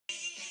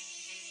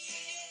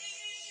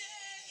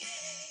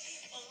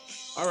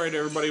All right,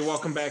 everybody,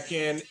 welcome back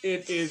in.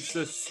 It is the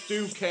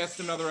Stewcast,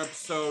 another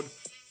episode.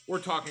 We're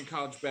talking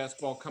college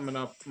basketball coming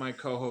up. My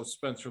co-host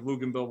Spencer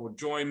Luganville will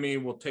join me.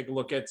 We'll take a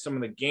look at some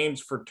of the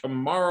games for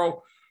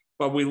tomorrow,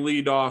 but we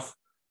lead off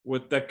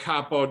with the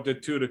capo de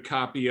tutti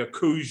capi, a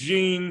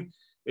Cugine,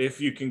 if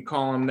you can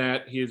call him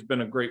that. He has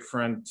been a great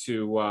friend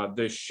to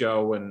this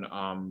show and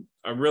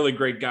a really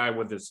great guy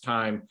with his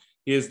time.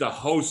 He is the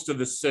host of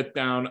the Sit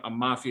Down, a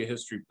Mafia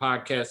History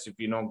podcast. If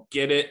you don't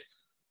get it,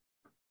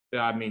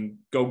 I mean,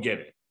 go get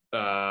it.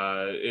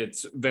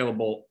 It's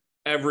available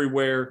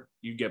everywhere.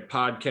 You get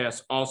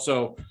podcasts.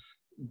 Also,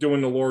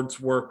 doing the Lord's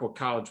work with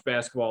college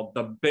basketball,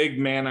 the big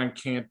man on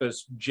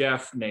campus,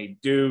 Jeff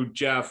Nadu.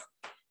 Jeff,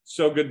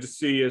 so good to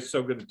see you.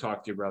 So good to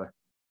talk to you, brother.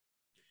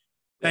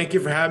 Thank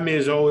you for having me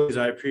as always.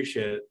 I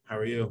appreciate it. How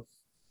are you?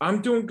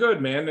 I'm doing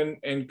good, man.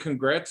 And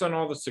congrats on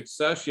all the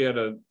success. You had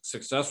a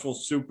successful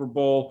Super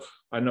Bowl.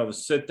 I know the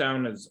sit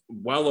down is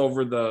well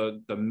over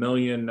the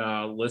million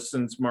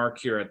listens mark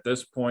here at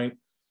this point.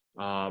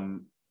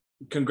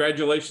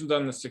 Congratulations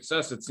on the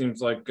success. It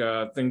seems like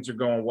things are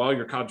going well.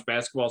 Your college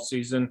basketball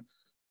season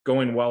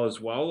going well as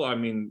well. I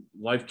mean,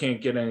 life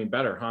can't get any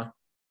better, huh?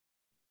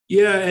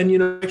 Yeah,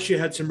 and I actually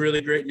had some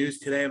really great news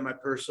today in my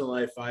personal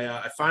life.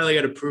 I finally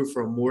got approved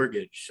for a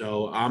mortgage,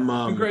 so I'm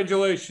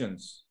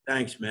Congratulations.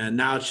 Thanks, man.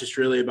 Now it's just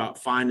really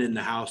about finding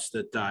the house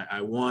that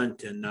I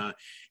want, and I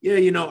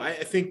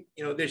think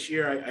this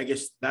year I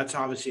guess that's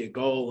obviously a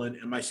goal,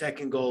 and my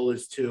second goal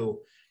is to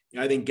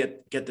I think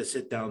get the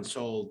sit down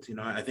sold.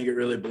 I think it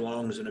really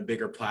belongs in a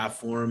bigger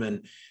platform,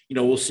 and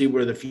we'll see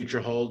where the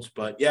future holds.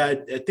 But yeah,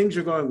 things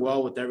are going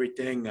well with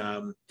everything.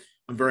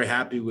 I'm very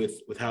happy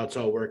with how it's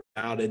all worked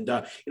out, and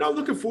I'm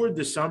looking forward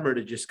this summer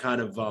to just kind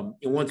of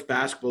once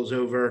basketball's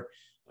over,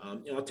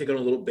 I'll take on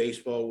a little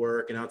baseball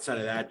work, and outside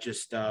of that,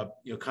 just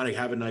kind of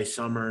have a nice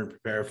summer and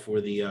prepare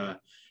for the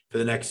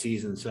next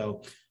season.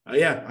 So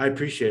yeah, I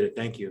appreciate it.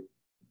 Thank you.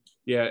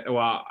 Yeah,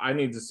 well, I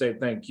need to say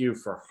thank you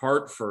for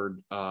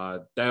Hartford.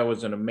 That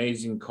was an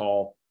amazing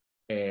call,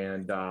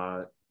 and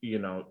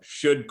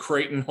should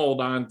Creighton hold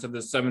on to the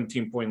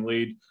 17-point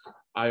lead,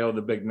 I owe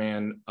the big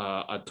man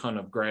a ton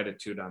of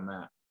gratitude on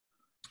that.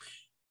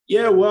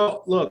 Yeah,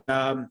 well, look,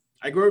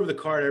 I go over the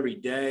card every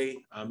day.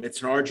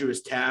 It's an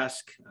arduous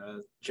task,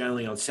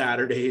 generally on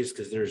Saturdays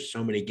because there's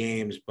so many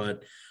games.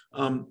 But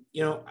I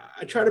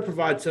try to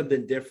provide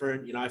something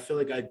different. I feel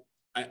like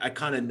I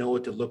kind of know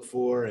what to look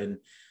for, and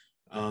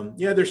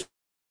there's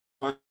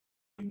I'm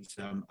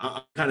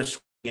kind of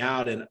swinging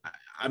out, and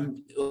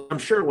I'm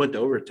sure it went to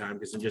overtime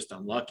because I'm just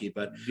unlucky,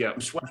 but yeah, I'm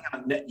swinging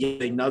out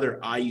yet another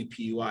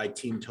IUPUI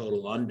team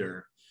total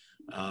under.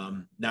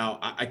 Now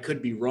I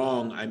could be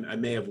wrong. I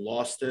may have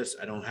lost this.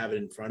 I don't have it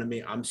in front of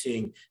me. I'm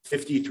seeing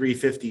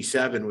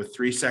 53-57 with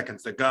 3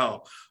 seconds to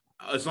go.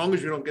 As long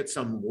as we don't get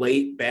some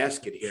late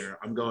basket here,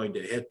 I'm going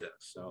to hit this.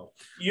 So,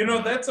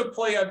 that's a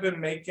play I've been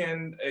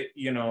making,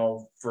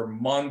 for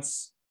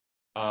months.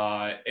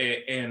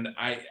 And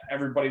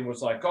everybody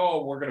was like,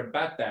 oh, we're going to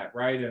bet that,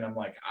 right? And I'm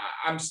like,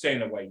 I'm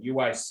staying away.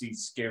 UIC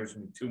scares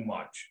me too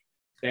much.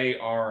 They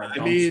are a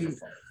dumpster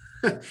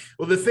fire.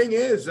 Well, the thing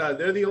is,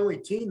 they're the only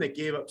team that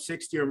gave up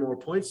 60 or more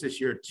points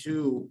this year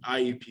to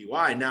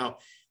IUPUI. Now,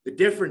 the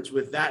difference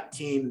with that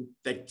team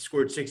that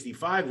scored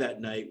 65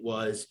 that night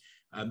was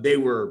they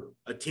were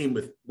a team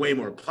with way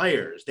more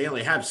players. They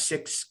only have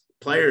 6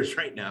 players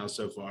right now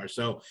so far.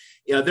 So,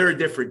 they're a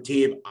different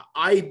team.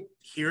 I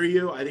hear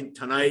you. I think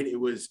tonight it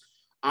was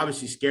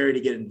obviously scary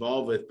to get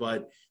involved with,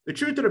 but the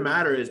truth of the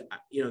matter is,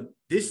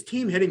 this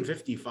team hitting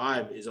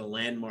 55 is a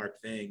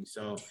landmark thing.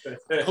 So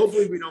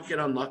hopefully we don't get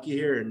unlucky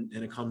here and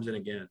it comes in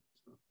again.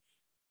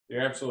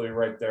 You're absolutely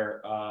right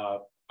there. I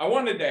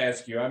wanted to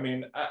ask you, I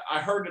mean, I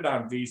heard it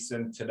on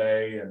VSiN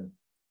today, and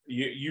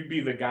you'd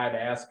be the guy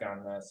to ask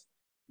on this.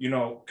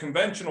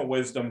 Conventional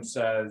wisdom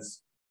says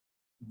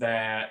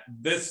that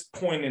this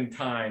point in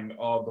time,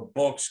 the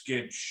books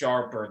get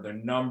sharper, the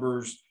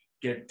numbers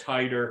get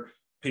tighter.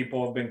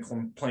 People have been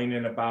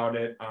complaining about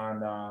it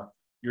on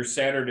your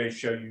Saturday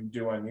show you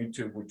do on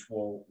YouTube, which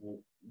we'll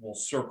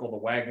circle the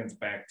wagons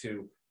back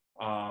to.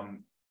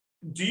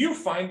 Do you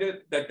find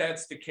it that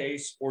that's the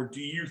case, or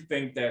do you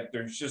think that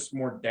there's just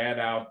more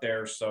data out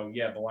there? So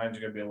yeah, the lines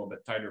are going to be a little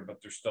bit tighter,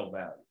 but there's still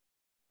value.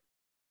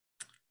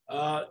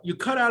 You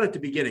cut out at the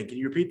beginning. Can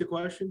you repeat the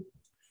question?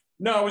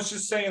 No, I was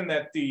just saying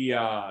that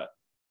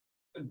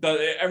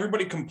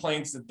everybody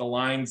complains that the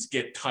lines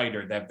get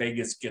tighter, that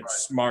Vegas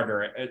gets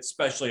smarter,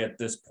 especially at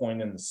this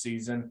point in the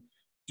season.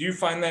 Do you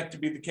find that to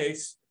be the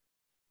case?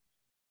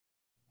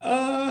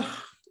 I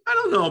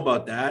don't know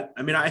about that.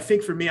 I mean, I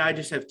think for me, I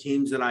just have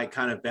teams that I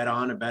kind of bet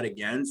on and bet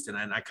against, and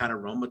I kind of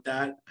run with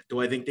that.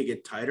 Do I think they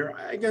get tighter?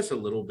 I guess a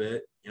little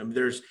bit.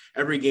 There's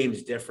every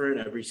game's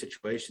different, every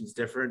situation's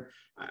different.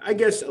 I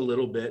guess a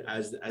little bit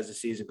as the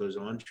season goes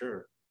on.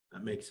 Sure,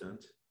 that makes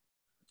sense.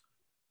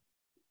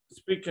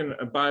 Speaking,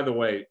 by the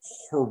way,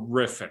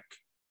 horrific.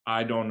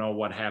 I don't know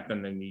what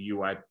happened in the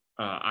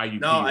IUP.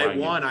 No, I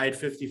won. I had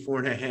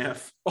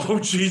 54.5. Oh,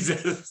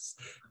 Jesus.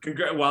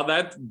 Well,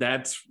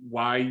 that's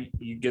why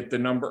you get the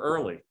number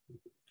early.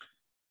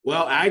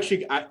 Well,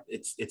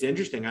 it's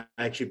interesting. I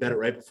actually bet it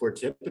right before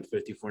tip at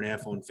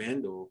 54.5 on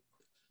FanDuel.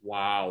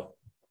 Wow.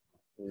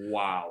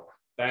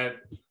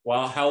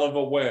 Hell of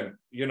a win.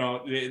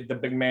 The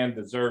big man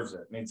deserves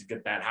it. Needs to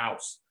get that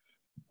house.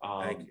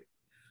 Thank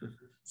you.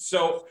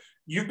 So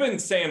you've been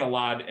saying a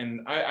lot,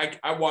 and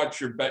I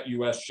watch your Bet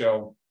US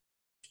show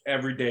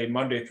every day,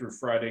 Monday through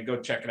Friday.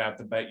 Go check it out,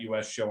 the Bet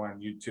US show on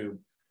YouTube.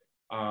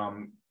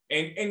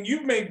 And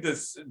you've made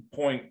this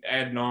point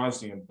ad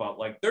nauseum, but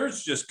like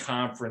there's just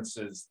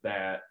conferences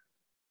that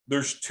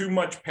there's too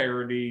much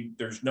parity.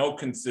 There's no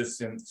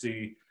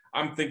consistency.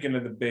 I'm thinking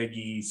of the Big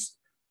East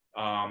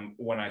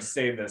when I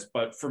say this,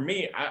 but for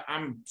me,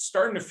 I'm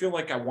starting to feel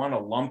like I want to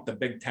lump the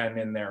Big Ten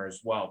in there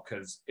as well,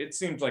 because it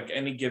seems like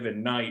any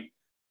given night,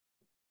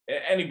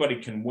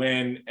 anybody can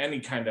win, any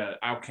kind of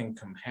outcome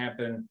can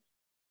happen.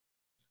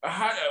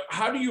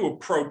 How do you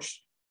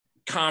approach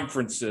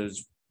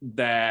conferences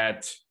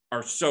that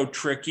are so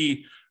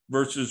tricky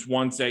versus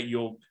ones that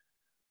you'll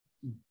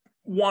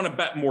want to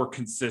bet more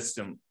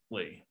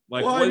consistently?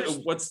 Like,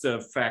 what's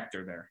the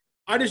factor there?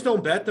 I just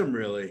don't bet them,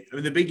 really. I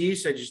mean, the Big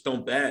East, I just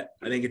don't bet.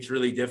 I think it's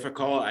really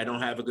difficult. I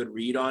don't have a good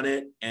read on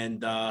it,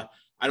 and I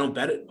don't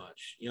bet it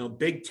much.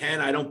 Big Ten,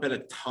 I don't bet a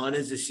ton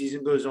as the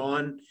season goes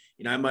on.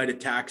 I might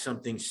attack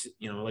something,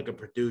 like a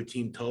Purdue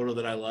team total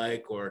that I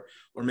like, or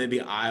maybe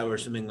Iowa or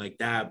something like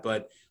that.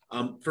 But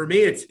for me,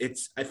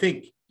 it's I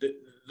think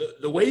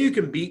the way you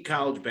can beat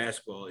college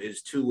basketball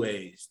is two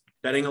ways: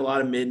 betting a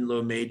lot of mid and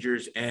low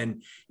majors,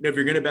 and if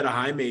you're going to bet a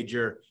high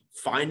major,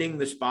 finding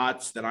the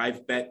spots that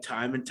I've bet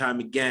time and time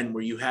again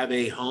where you have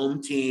a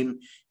home team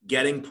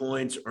getting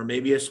points or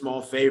maybe a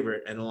small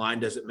favorite and the line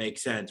doesn't make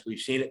sense. We've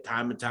seen it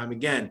time and time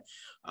again.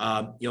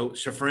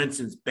 So for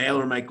instance,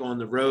 Baylor might go on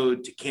the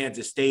road to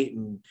Kansas State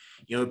and,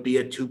 be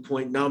a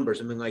 2-point number,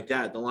 something like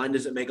that. The line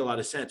doesn't make a lot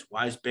of sense.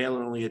 Why is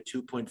Baylor only a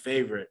 2-point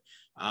favorite?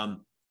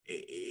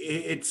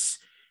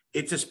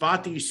 It's a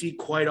spot that you see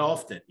quite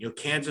often.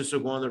 Kansas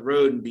will go on the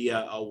road and be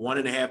a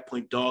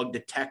 1.5-point dog to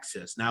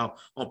Texas. Now,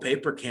 on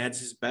paper,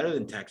 Kansas is better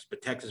than Texas,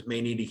 but Texas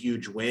may need a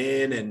huge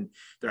win, and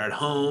they're at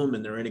home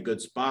and they're in a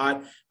good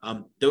spot.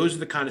 Those are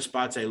the kind of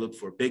spots I look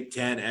for: Big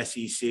Ten,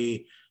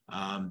 SEC.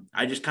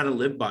 I just kind of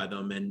live by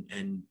them,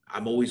 and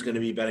I'm always going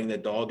to be betting the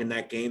dog in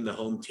that game, the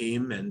home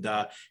team. And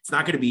it's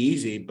not going to be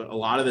easy, but a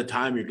lot of the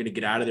time you're going to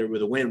get out of there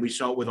with a win. We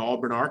saw it with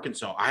Auburn,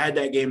 Arkansas. I had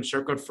that game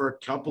circled for a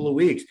couple of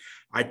weeks.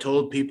 I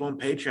told people on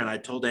Patreon, I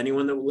told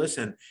anyone that will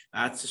listen,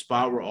 that's the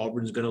spot where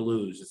Auburn's going to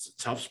lose. It's a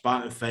tough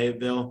spot in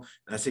Fayetteville.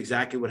 That's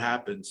exactly what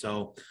happened.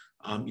 So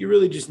you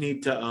really just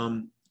need to,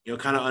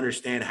 kind of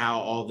understand how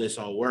all this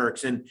all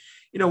works. And,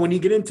 when you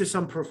get into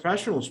some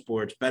professional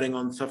sports, betting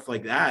on stuff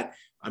like that,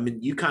 I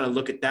mean, you kind of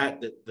look at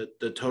that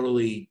the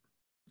totally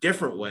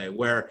different way,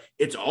 where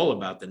it's all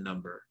about the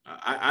number.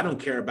 I don't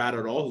care about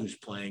at all who's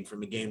playing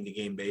from a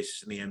game-to-game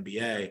basis in the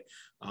NBA.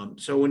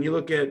 So when you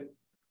look at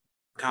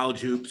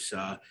college hoops, it's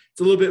a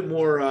little bit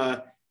more,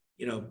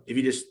 if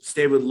you just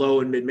stay with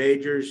low and mid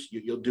majors,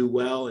 you'll do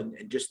well,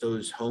 and just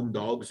those home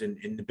dogs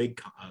in the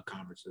big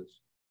conferences.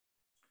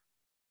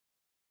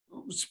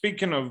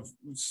 Speaking of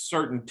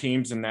certain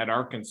teams in that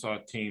Arkansas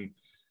team,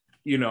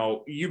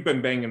 you've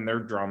been banging their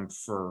drum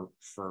for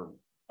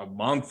a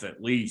month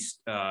at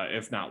least,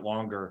 if not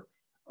longer.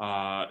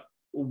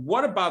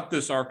 What about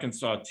this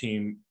Arkansas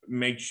team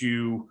makes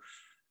you,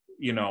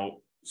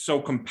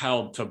 so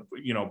compelled to,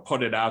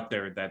 put it out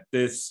there that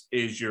this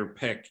is your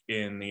pick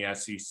in the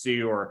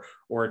SEC, or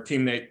a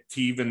team that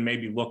to even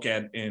maybe look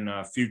at in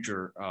a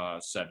future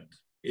setting?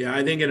 Yeah,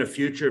 I think in a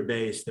future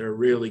base, they're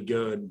really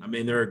good. I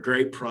mean, they're a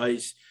great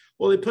price.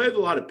 Well, they play with a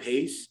lot of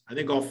pace. I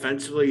think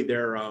offensively,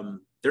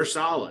 they're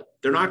solid.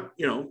 They're not,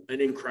 an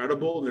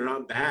incredible. They're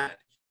not bad.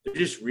 They're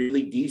just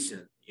really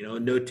decent.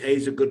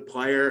 Note's a good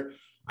player.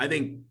 I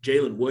think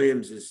Jalen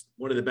Williams is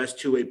one of the best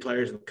two-way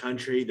players in the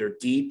country. They're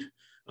deep.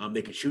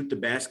 They can shoot the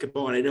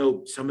basketball. And I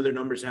know some of their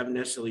numbers haven't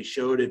necessarily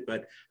showed it,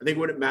 but I think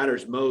when it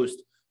matters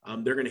most,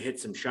 they're going to hit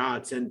some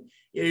shots. And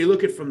you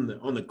look at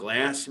on the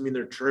glass, I mean,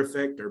 they're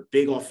terrific. They're a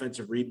big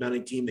offensive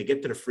rebounding team. They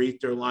get to the free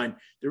throw line.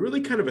 They're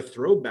really kind of a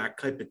throwback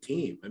type of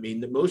team. I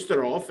mean, most of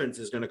their offense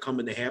is going to come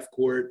in the half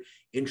court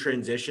in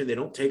transition. They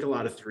don't take a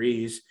lot of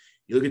threes.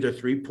 You look at their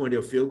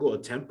 3.0 field goal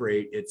attempt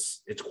rate,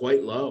 it's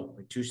quite low,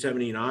 like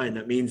 279.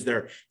 That means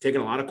they're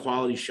taking a lot of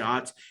quality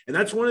shots. And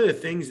that's one of the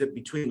things that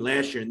between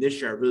last year and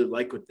this year, I really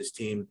like with this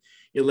team.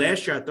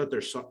 Last year, I thought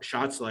their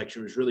shot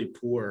selection was really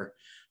poor.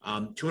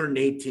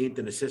 218th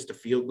in assist to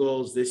field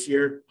goals. This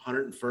year,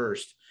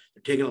 101st.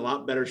 They're taking a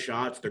lot better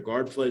shots. Their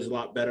guard play is a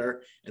lot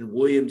better. And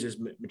Williams has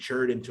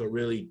matured into a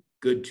really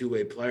good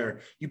two-way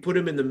player. You put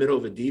him in the middle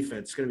of a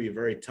defense, it's going to be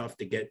very tough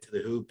to get to the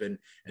hoop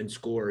and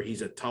score.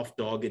 He's a tough,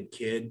 dogged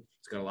kid.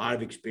 He's got a lot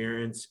of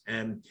experience.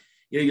 And,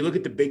 you look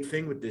at the big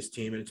thing with this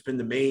team, and it's been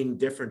the main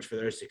difference for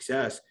their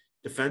success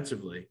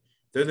defensively.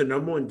 They're the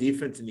number one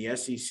defense in the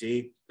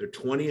SEC. They're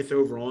 20th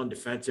overall in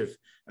defensive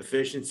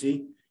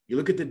efficiency. You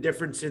look at the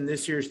difference in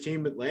this year's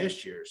team with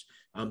last year's.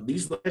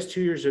 These last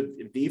 2 years of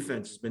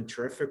defense has been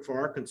terrific for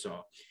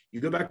Arkansas. You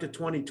go back to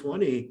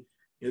 2020,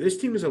 This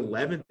team is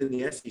 11th in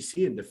the SEC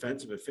in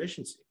defensive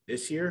efficiency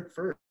this year.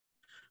 First,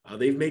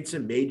 they've made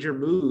some major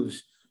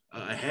moves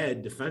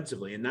ahead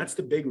defensively, and that's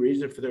the big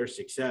reason for their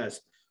success.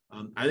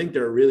 I think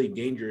they're a really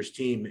dangerous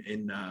team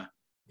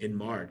in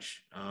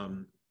March.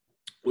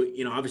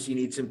 Obviously you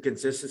need some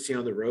consistency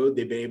on the road.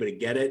 They've been able to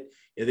get it.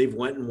 They've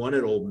went and won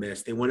at Ole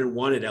Miss. They went and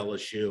won at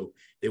LSU.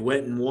 They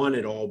went and won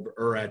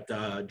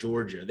at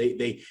Georgia.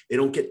 They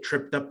don't get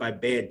tripped up by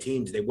bad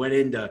teams. They went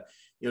into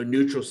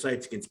neutral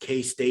sites against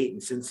K-State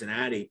and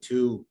Cincinnati,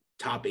 two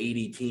top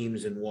 80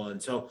 teams and won.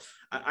 So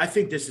I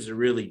think this is a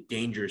really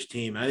dangerous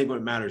team. I think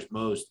what matters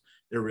most,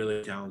 they're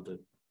really talented.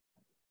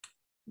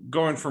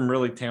 Going from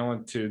really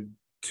talented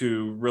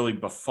to really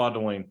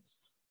befuddling.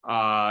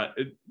 I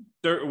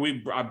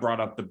brought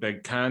up the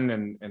Big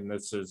Ten, and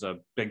this is a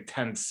Big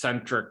Ten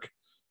centric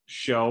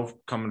show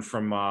coming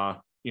from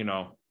a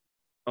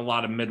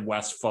lot of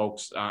Midwest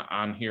folks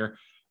on here.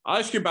 I'll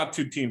ask you about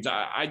two teams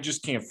I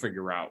just can't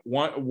figure out.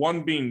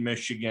 One being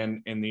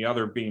Michigan and the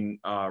other being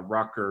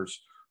Rutgers,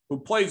 who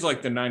plays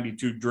like the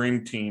 '92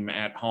 Dream Team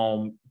at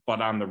home,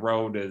 but on the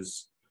road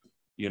is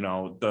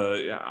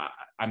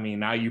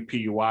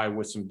IUPUI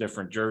with some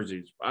different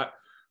jerseys.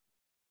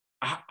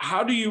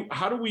 How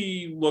do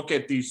we look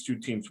at these two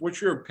teams?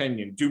 What's your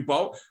opinion? Do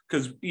both?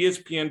 Because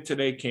ESPN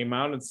today came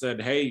out and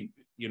said, hey,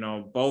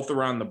 both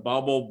are on the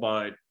bubble,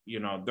 but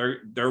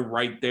they're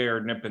right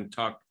there, nip and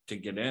tuck to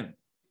get in.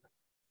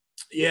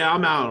 Yeah,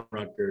 I'm out on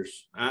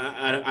Rutgers.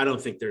 I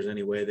don't think there's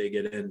any way they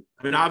get in.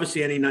 I mean,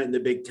 obviously, any night in the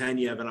Big Ten,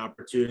 you have an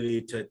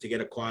opportunity to get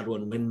a quad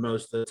one win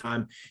most of the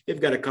time. They've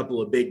got a couple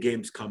of big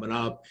games coming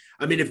up.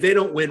 I mean, if they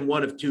don't win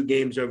one of two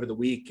games over the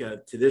week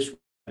to this,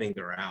 I think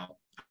they're out.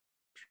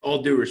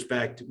 All due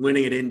respect,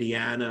 winning at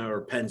Indiana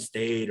or Penn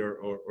State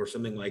or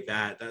something like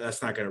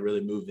that's not going to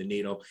really move the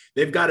needle.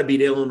 They've got to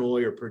beat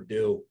Illinois or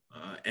Purdue,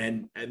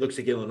 and it looks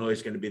like Illinois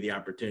is going to be the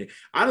opportunity.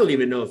 I don't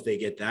even know if they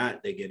get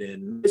that. They get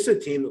in. This is a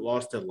team that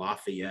lost to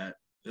Lafayette.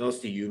 They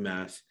lost to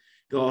UMass.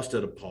 They lost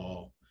to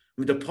DePaul.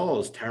 I mean,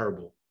 DePaul is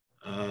terrible.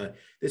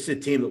 This is a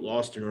team that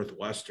lost to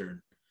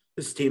Northwestern.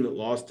 This is a team that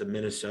lost to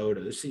Minnesota.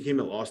 This is a team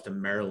that lost to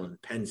Maryland,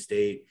 Penn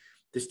State.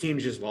 This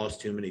team's just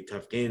lost too many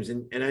tough games.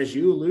 And as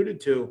you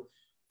alluded to,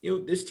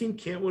 this team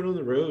can't win on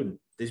the road.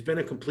 There's been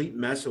a complete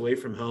mess away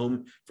from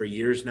home for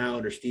years now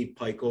under Steve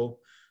Peichel.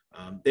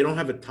 They don't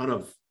have a ton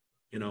of,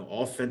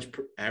 offense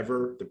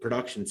ever. The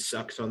production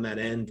sucks on that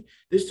end.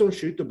 They just don't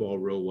shoot the ball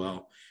real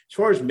well. As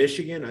far as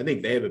Michigan, I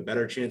think they have a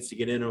better chance to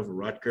get in over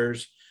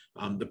Rutgers.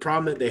 The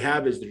problem that they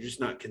have is they're just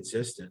not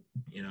consistent,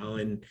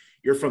 and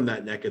you're from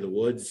that neck of the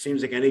woods. It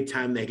seems like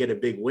anytime they get a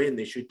big win,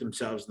 they shoot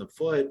themselves in the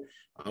foot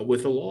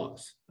with a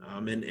loss.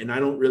 And I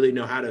don't really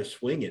know how to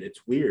swing it.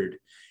 It's weird.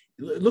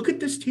 Look at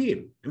this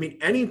team. I mean,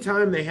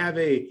 anytime they have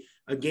a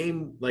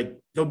game, like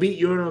they'll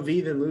beat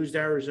UNLV, then lose to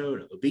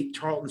Arizona. They'll beat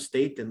Tarleton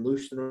State, then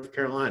lose to North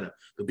Carolina.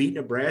 They'll beat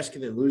Nebraska,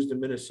 then lose to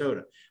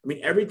Minnesota. I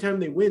mean, every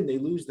time they win, they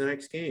lose the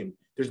next game.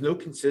 There's no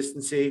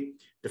consistency.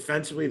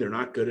 Defensively, they're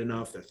not good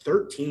enough. They're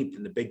 13th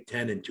in the Big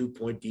Ten in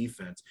 2-point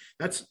defense.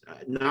 That's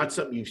not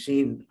something you've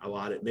seen a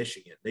lot at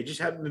Michigan. They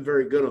just haven't been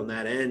very good on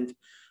that end.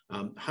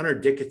 Hunter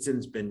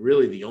Dickinson's been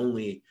really the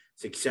only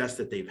success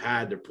that they've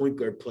had. Their point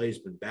guard play has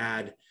been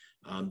bad.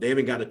 They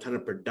haven't got a ton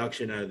of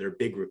production out of their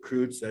big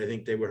recruits that I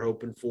think they were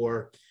hoping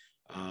for.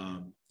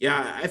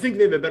 I think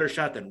they have a better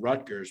shot than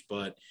Rutgers,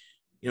 but,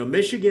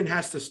 Michigan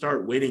has to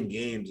start winning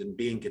games and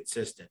being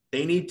consistent.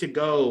 They need to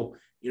go,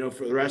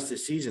 for the rest of the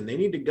season. They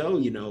need to go,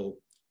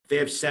 if they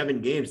have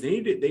 7 games, they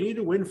need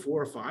to win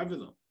 4 or 5 of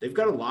them. They've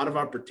got a lot of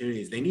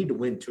opportunities. They need to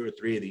win 2 or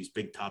 3 of these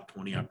big top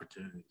 20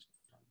 opportunities.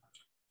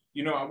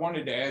 I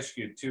wanted to ask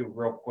you too,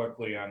 real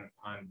quickly on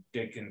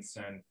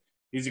Dickinson.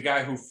 He's a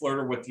guy who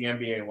flirted with the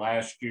NBA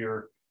last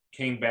year,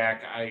 came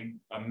back. I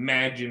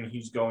imagine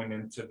he's going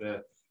into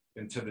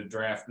the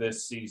draft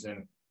this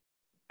season.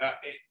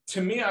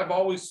 To me, I've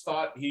always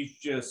thought he's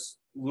just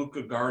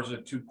Luka Garza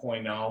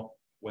 2.0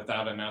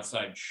 without an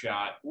outside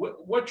shot.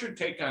 What's your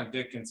take on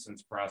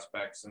Dickinson's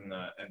prospects in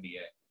the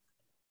NBA?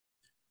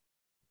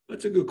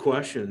 That's a good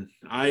question.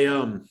 I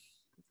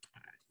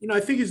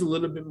think he's a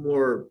little bit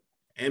more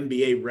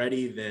NBA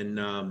ready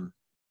than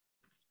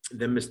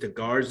Mr.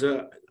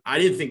 Garza. I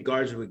didn't think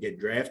Garza would get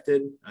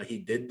drafted. He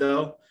did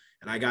though,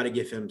 and I got to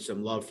give him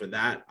some love for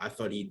that. I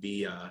thought he'd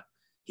be a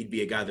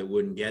guy that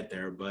wouldn't get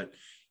there, but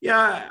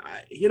yeah,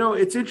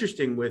 it's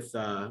interesting with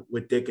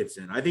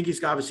Dickinson. I think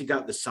he's obviously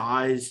got the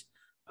size,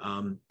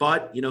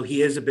 but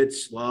he is a bit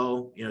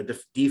slow.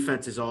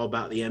 Defense is all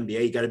about the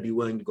NBA. You got to be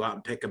willing to go out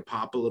and pick and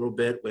pop a little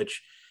bit,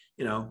 which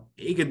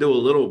he could do a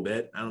little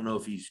bit. I don't know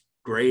if he's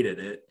great at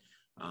it.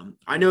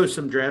 I know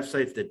some draft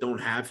sites that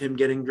don't have him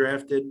getting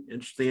drafted,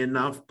 interestingly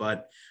enough,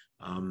 but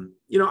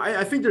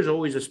I think there's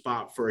always a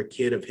spot for a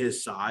kid of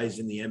his size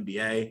in the NBA.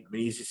 I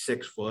mean, he's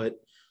 6 foot,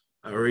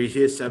 or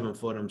he is 7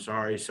 foot. I'm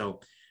sorry. So,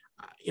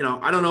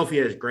 I don't know if he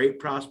has great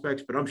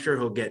prospects, but I'm sure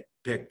he'll get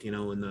picked, in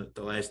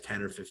the last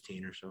 10 or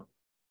 15 or so.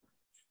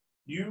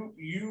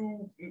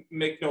 You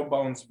make no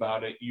bones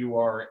about it. You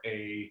are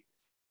a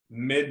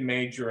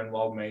mid-major and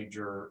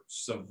low-major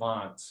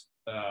savant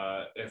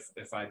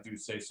if I do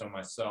say so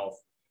myself.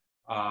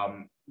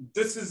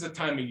 This is a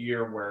time of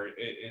year where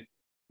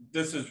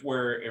this is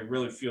where it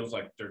really feels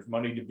like there's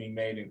money to be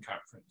made in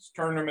conference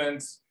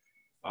tournaments.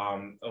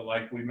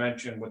 Like we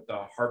mentioned with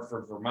the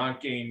Hartford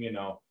Vermont game,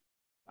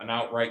 an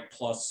outright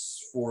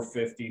plus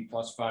 450,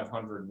 plus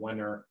 500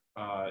 winner,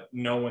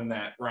 knowing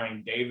that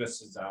Ryan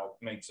Davis is out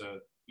makes a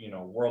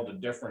world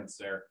of difference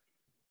there.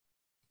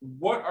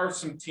 What are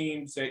some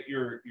teams that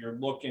you're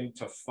looking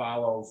to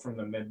follow from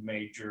the mid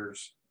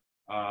majors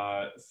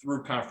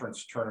through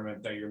conference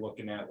tournament that you're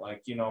looking at?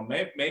 Like,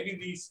 maybe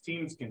these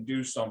teams can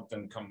do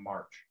something come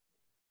March.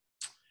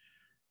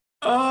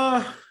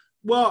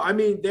 Well, I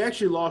mean, they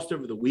actually lost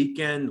over the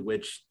weekend,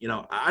 which,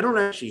 I don't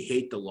actually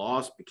hate the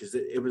loss because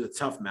it was a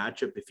tough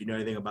matchup if you know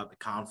anything about the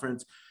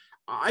conference.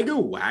 I go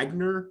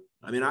Wagner.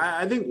 I mean,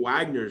 I think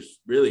Wagner's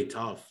really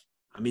tough.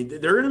 I mean,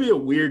 they're going to be a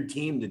weird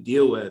team to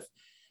deal with.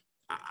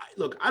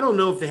 Look, I don't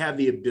know if they have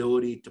the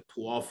ability to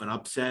pull off an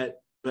upset,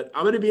 but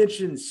I'm going to be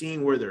interested in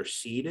seeing where they're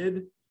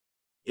seated.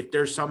 If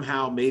they're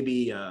somehow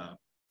maybe, I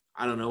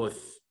don't know if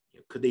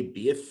could they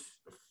be a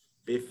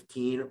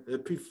 15,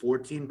 it'd be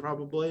 14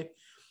 probably.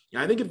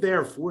 I think if they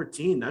are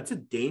 14, that's a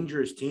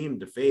dangerous team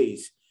to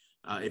face.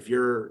 If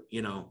you're,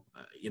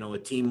 a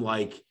team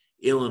like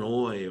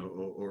Illinois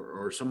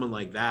or someone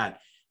like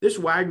that. This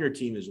Wagner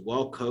team is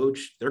well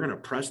coached. They're going to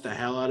press the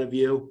hell out of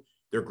you.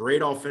 They're a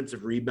great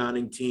offensive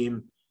rebounding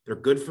team. They're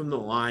good from the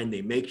line.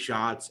 They make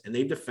shots and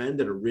they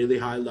defend at a really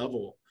high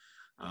level.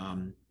 I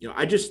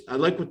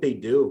like what they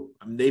do.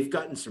 I mean, they've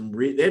gotten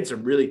they had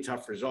some really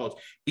tough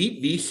results.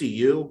 Beat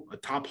VCU, a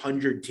top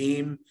 100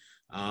 team.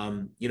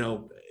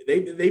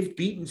 They've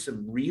beaten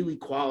some really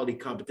quality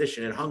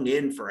competition and hung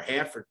in for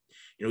half or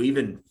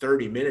even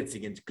 30 minutes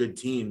against good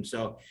teams.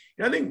 So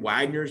I think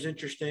Wagner's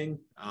interesting.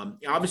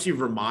 Obviously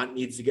Vermont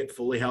needs to get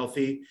fully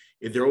healthy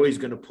if they're always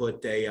going to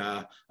put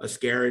a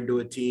scare into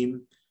a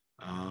team.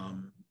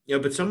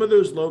 But some of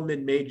those low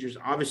mid majors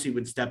obviously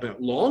would step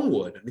out.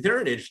 Longwood, I mean, they're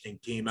an interesting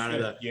team out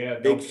of the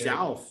Big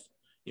South.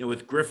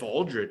 With Griff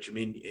Aldrich. I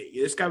mean,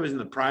 this guy was in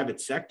the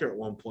private sector at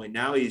one point.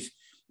 Now he's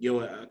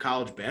a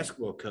college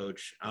basketball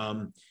coach.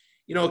 A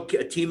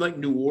team like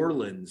New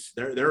Orleans,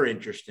 they're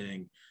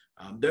interesting.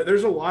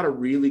 There's a lot of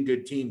really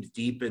good teams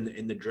deep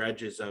in the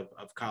dredges of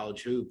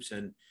college hoops.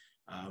 And,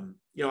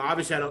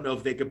 obviously I don't know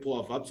if they could pull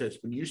off upsets.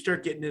 When you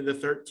start getting into the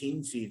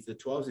 13 seeds, the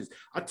 12 seeds,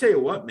 I'll tell you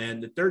what,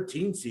 man, the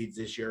 13 seeds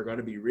this year are going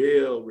to be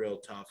real, real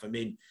tough. I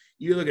mean,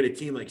 you look at a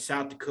team like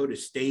South Dakota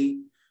State,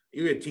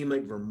 you look at a team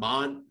like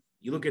Vermont,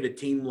 you look at a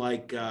team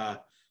like,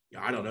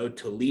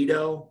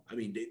 Toledo. I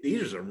mean,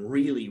 these are some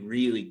really,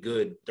 really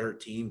good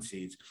 13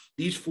 seeds.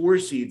 These 4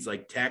 seeds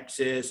like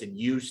Texas and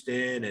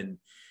Houston and,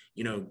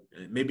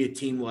 maybe a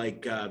team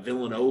like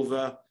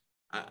Villanova.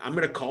 I'm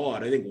going to call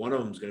it. I think one of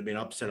them is going to be an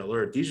upset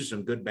alert. These are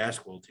some good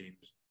basketball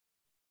teams.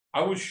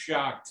 I was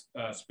shocked,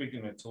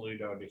 speaking of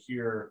Toledo, to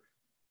hear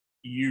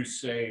you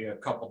say a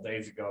couple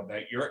days ago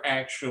that you're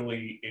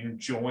actually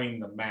enjoying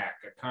the MAC,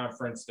 a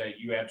conference that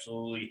you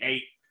absolutely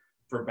hate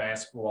for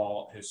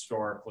basketball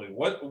historically.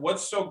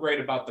 What's so great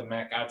about the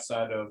MAC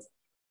outside of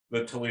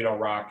the Toledo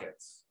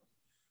Rockets?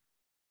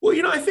 Well,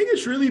 I think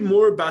it's really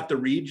more about the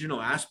regional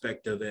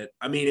aspect of it.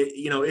 I mean,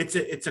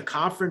 it's a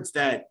conference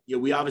that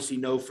we obviously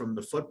know from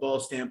the football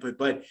standpoint,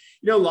 but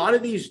a lot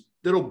of these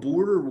little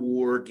border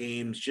war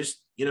games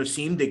just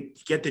seem to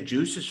get the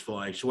juices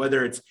flowing. So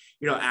whether it's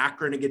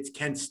Akron against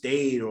Kent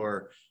State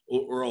or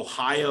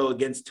Ohio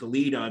against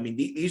Toledo, I mean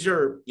these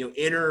are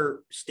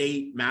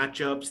interstate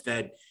matchups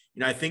that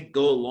I think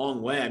go a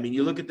long way. I mean,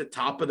 you look at the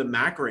top of the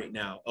MAC right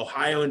now,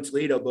 Ohio and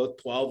Toledo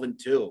both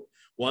 12-2.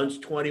 One's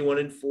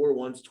 21-4,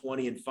 one's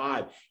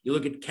 20-5. You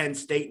look at Kent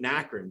State and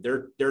Akron,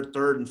 they're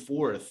 3rd and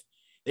 4th.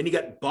 Then you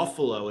got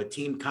Buffalo, a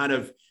team kind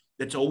of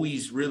that's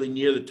always really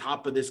near the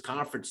top of this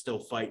conference, still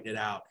fighting it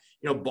out.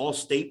 Ball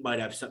State might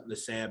have something to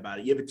say about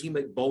it. You have a team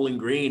like Bowling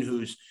Green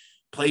who's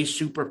plays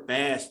super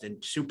fast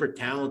and super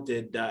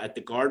talented at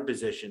the guard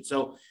position.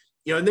 So,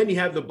 and then you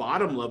have the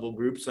bottom level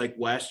groups like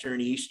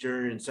Western,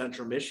 Eastern, and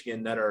Central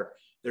Michigan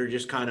they're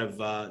just kind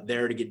of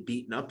there to get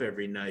beaten up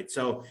every night.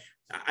 So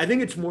I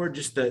think it's more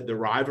just the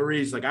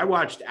rivalries. Like I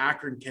watched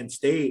Akron Kent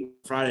State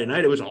Friday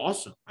night. It was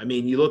awesome. I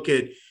mean, you look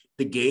at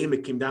the game,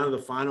 it came down to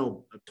the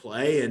final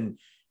play and,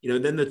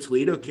 then the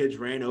Toledo kids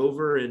ran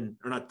over or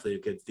not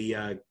Toledo kids,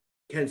 the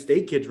Kent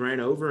State kids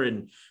ran over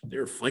and they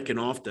were flicking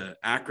off the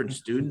Akron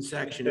student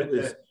section.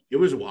 It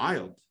was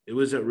wild. It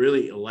was a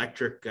really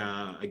electric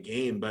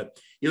game, but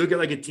you look at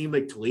like a team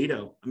like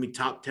Toledo, I mean,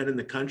 top 10 in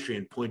the country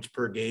in points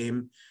per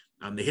game.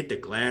 They hit the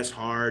glass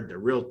hard. They're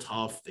real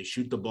tough. They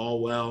shoot the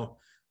ball well.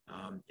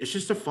 It's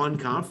just a fun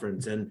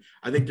conference. And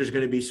I think there's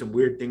going to be some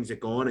weird things that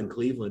go on in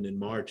Cleveland in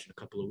March in a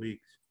couple of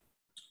weeks.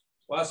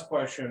 Last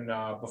question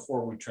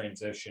before we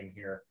transition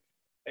here.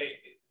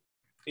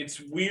 It's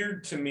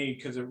weird to me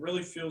because it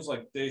really feels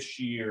like this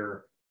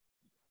year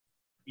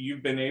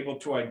you've been able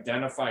to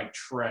identify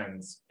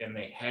trends and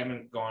they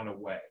haven't gone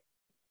away.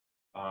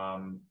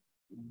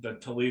 The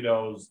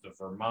Toledos, the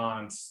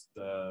Vermonts,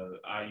 the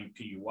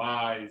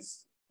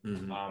IUPUIs,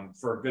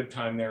 for a good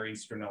time there,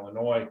 Eastern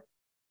Illinois.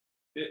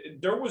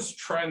 there was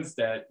trends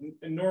that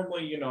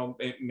normally,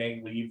 it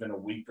may leave in a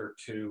week or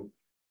two,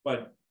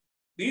 but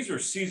these are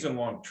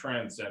season-long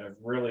trends that have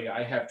really,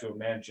 I have to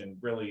imagine,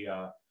 really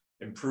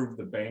improved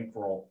the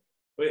bankroll.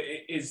 But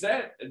is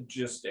that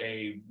just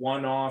a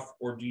one-off,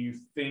 or do you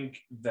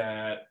think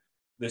that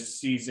this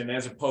season,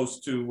 as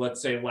opposed to,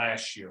 let's say,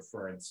 last year,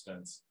 for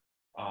instance,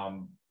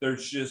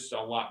 there's just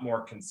a lot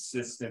more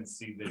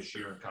consistency this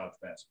year in college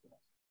basketball?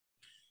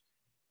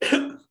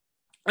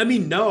 I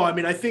mean, no. I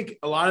mean, I think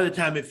a lot of the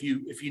time, if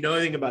you know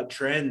anything about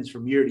trends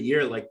from year to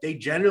year, like they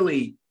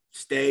generally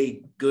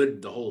stay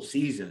good the whole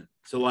season.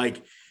 So,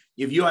 like,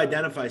 if you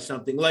identify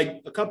something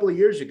like a couple of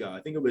years ago,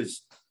 I think it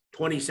was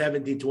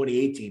 2017,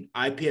 2018,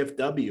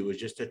 IPFW was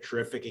just a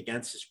terrific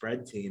against the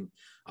spread team.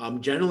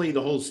 Generally,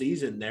 the whole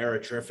season, they're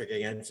a terrific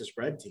against the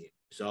spread team.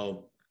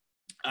 So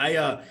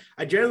I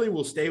generally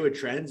will stay with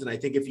trends. And I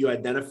think if you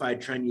identify a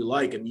trend you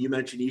like, I mean, you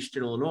mentioned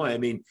Eastern Illinois. I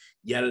mean,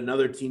 yet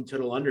another team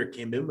total under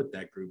came in with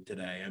that group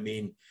today. I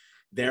mean,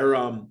 they're,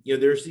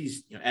 there's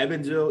these,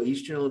 Evansville,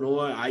 Eastern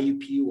Illinois,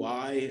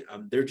 IUPUI.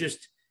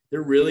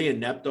 They're really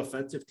inept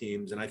offensive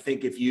teams. And I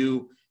think if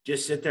you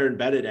just sit there and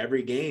bet it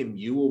every game,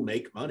 you will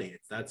make money.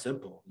 It's that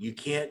simple. You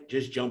can't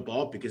just jump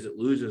off because it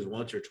loses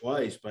once or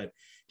twice, but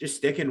just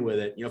sticking with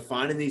it,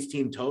 finding these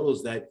team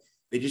totals that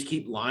they just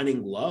keep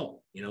lining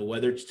low,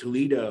 whether it's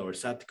Toledo or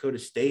South Dakota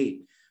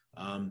State,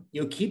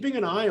 keeping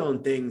an eye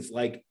on things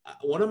like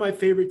one of my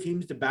favorite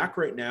teams to back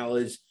right now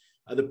is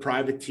the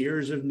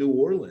Privateers of New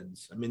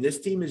Orleans. I mean, this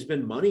team has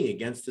been money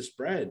against the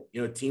spread.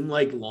 A team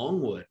like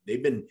Longwood,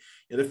 they've been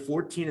they're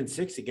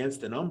 14-6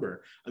 against the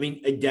number. I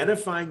mean,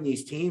 identifying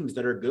these teams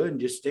that are good and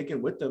just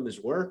sticking with them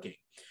is working.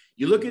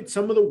 You look at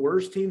some of the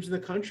worst teams in the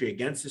country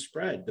against the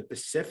spread, the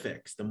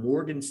Pacifics, the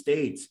Morgan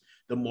States,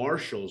 the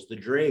Marshalls, the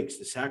Drakes,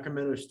 the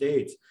Sacramento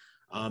States.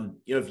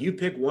 If you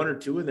pick one or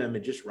two of them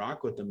and just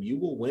rock with them, you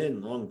will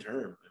win long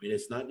term. I mean,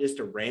 it's not just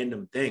a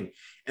random thing.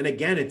 And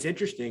again, it's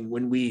interesting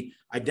when we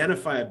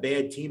identify a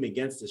bad team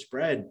against the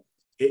spread,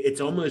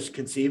 it's almost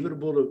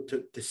conceivable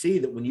to see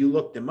that when you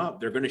look them up,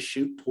 they're going to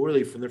shoot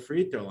poorly from the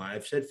free throw line.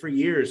 I've said for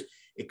years,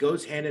 it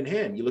goes hand in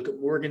hand. You look at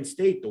Morgan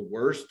State, the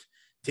worst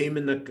team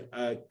in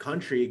the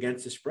country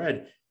against the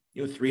spread,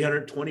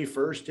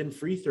 321st in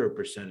free throw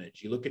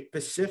percentage. You look at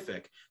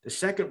Pacific, the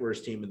second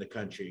worst team in the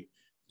country,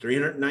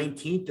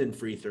 319th in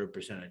free throw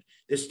percentage.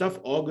 This stuff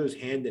all goes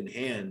hand in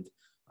hand.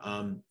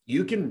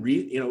 You can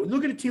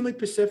look at a team like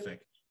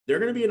Pacific. They're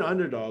going to be an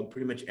underdog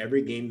pretty much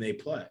every game they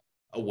play.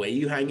 Away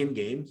you hang in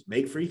games,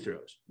 make free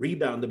throws,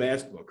 rebound the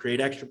basketball, create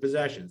extra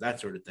possessions, that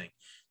sort of thing.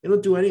 They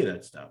don't do any of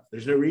that stuff.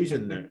 There's no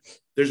reason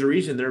there's a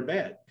reason they're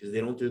bad because they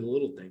don't do the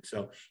little things.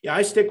 So yeah,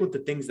 I stick with the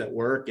things that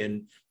work.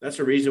 And that's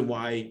the reason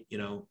why,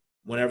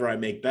 whenever I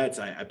make bets,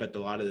 I bet a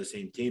lot of the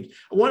same teams.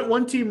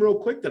 One team real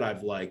quick that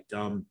I've liked,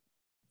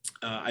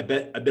 I've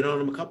been on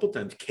them a couple of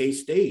times.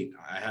 K-State.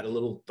 I had a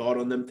little thought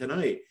on them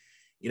tonight.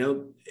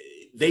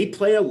 They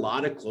play a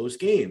lot of close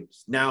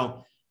games.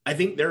 Now, I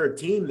think they're a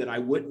team that I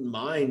wouldn't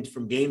mind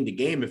from game to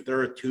game if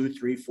they're a 2,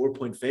 3, 4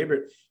 point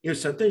favorite.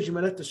 Sometimes you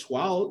might have to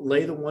swallow,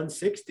 lay the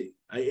 160.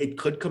 It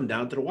could come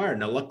down to the wire.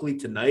 Now, luckily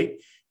tonight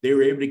they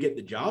were able to get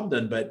the job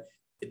done, but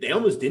they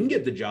almost didn't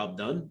get the job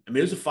done. I mean,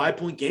 it was a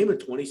 5-point game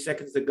with 20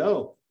 seconds to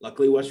go.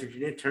 Luckily, West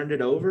Virginia turned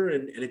it over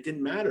and it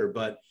didn't matter.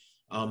 But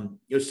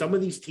some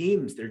of these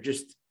teams, they're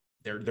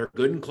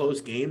good in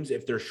close games.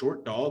 If they're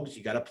short dogs,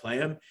 you got to play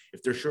them.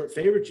 If they're short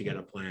favorites, you got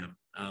to play them.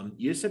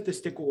 You just have to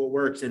stick with what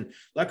works. And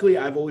luckily,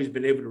 I've always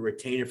been able to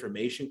retain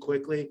information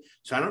quickly.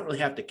 So I don't really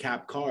have to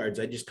cap cards.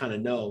 I just kind of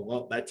know,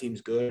 well, that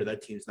team's good or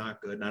that team's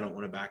not good. And I don't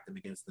want to back them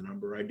against the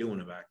number. I do want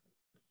to back them.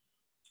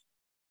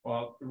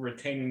 Well,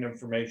 retaining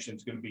information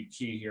is going to be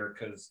key here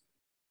because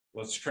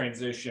let's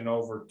transition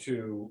over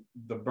to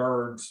the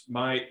Birds,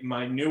 my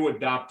new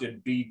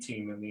adopted B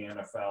team in the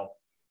NFL.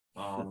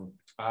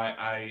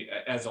 I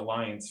as a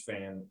Lions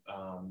fan,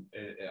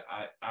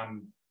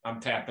 I'm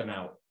tapping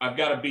out. I've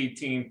got a B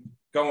team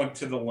going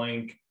to the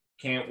link.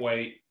 Can't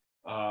wait.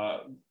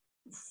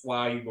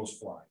 Fly Eagles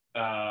fly.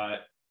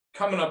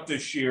 Coming up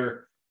this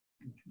year,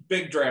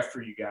 big draft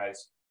for you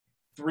guys.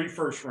 3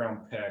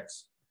 first-round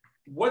picks.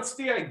 What's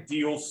the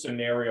ideal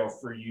scenario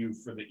for you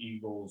for the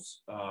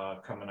Eagles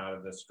coming out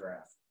of this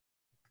draft?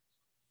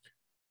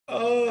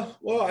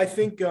 Well, I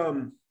think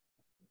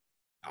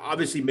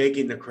obviously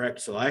making the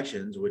correct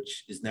selections,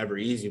 which is never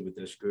easy with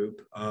this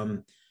group. I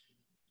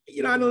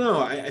don't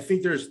know. I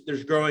think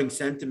there's growing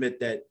sentiment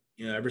that,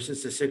 ever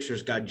since the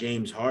Sixers got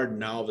James Harden,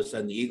 now all of a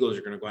sudden the Eagles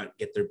are going to go out and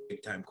get their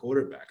big time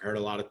quarterback. I heard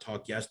a lot of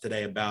talk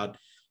yesterday about,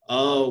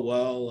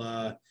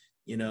 Russell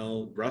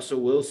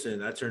Wilson,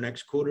 that's our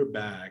next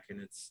quarterback.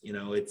 And it's,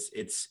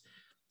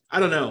 I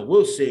don't know.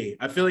 We'll see.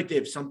 I feel like they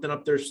have something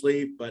up their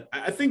sleeve, but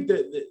I think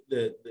that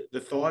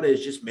the thought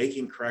is just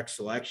making correct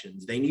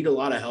selections. They need a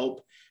lot of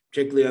help,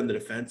 particularly on the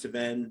defensive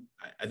end.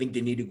 I think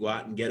they need to go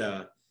out and get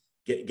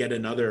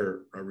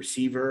another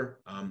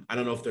receiver. I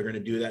don't know if they're going to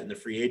do that in the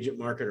free agent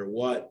market or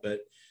what,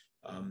 but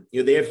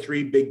they have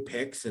 3 big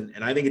picks,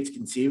 and I think it's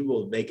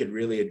conceivable they could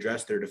really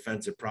address their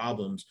defensive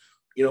problems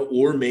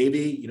or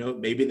maybe,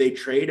 maybe they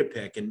trade a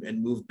pick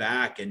and move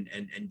back and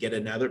get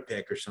another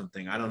pick or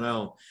something. I don't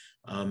know.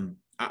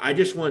 I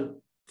just want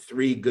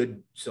three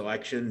good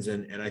selections.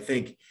 And I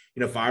think,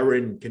 if I were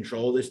in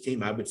control of this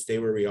team, I would stay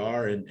where we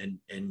are and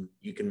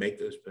you can make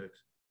those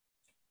picks.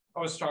 I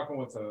was talking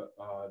with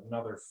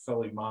another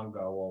Philly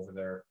Mongo over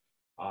there,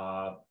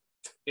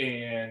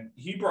 and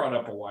he brought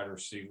up a wide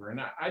receiver. And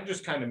I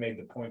just kind of made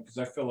the point because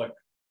I feel like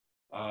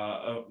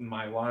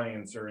my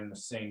Lions are in the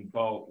same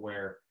boat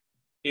where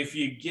if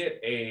you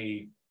get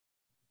a,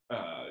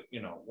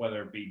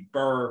 whether it be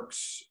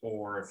Burks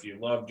or if you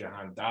love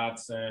Jahan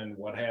Dotson,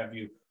 what have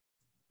you,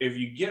 if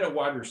you get a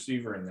wide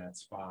receiver in that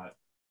spot,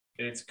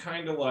 it's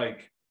kind of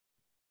like,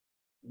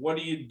 what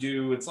do you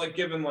do? It's like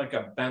giving like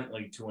a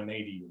Bentley to an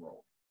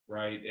 80-year-old,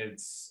 right?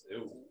 Is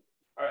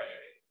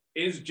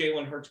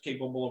Jalen Hurts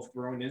capable of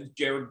throwing? Is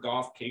Jared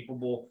Goff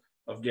capable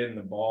of getting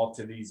the ball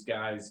to these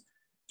guys?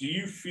 Do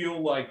you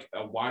feel like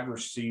a wide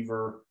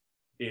receiver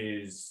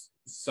is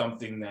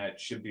something that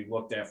should be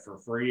looked at for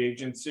free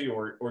agency,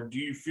 or do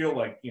you feel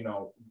like,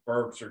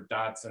 Burks or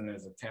Dotson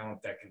is a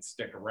talent that can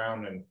stick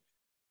around and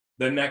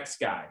the next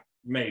guy,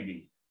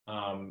 maybe,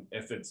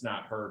 if it's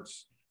not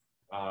Hurts,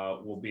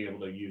 will be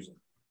able to use him?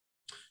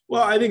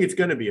 Well, I think it's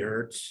going to be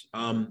Hurts.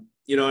 And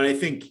I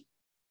think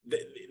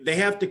they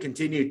have to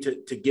continue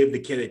to give the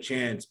kid a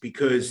chance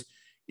because,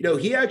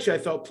 he actually, I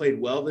felt,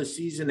 played well this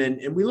season.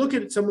 And we look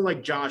at someone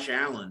like Josh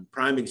Allen,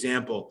 prime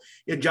example.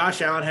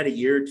 Josh Allen had a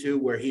year or two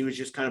where he was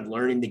just kind of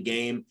learning the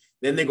game.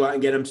 Then they go out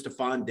and get him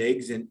Stephon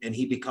Diggs, and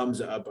he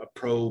becomes a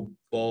Pro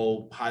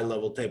Bowl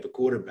high-level type of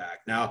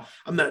quarterback. Now,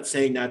 I'm not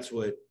saying that's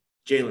what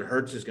Jalen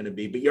Hurts is going to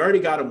be, but you already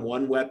got him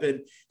one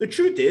weapon. The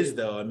truth is,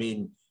 though,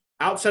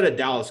 outside of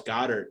Dallas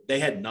Goedert, they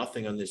had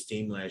nothing on this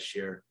team last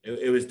year.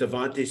 It was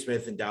Devontae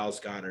Smith and Dallas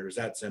Goedert. It was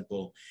that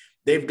simple.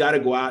 They've got to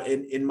go out.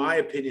 And in my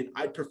opinion,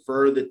 I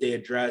prefer that they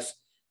address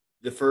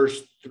the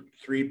first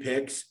three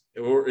picks,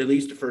 or at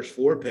least the first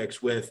four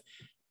picks, with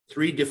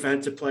three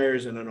defensive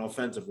players and an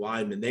offensive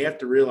lineman. They have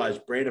to realize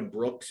Brandon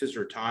Brooks is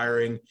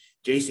retiring.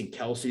 Jason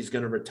Kelce is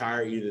going to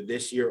retire either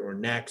this year or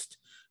next.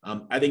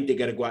 I think they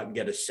got to go out and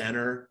get a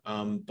center.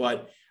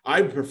 But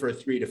I prefer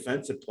three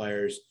defensive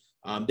players.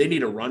 They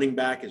need a running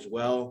back as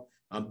well.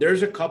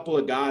 There's a couple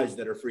of guys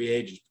that are free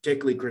agents,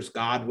 particularly Chris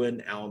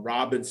Godwin, Allen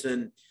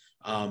Robinson.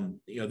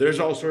 There's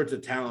all sorts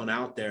of talent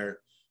out there.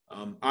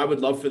 I would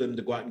love for them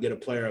to go out and get a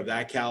player of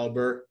that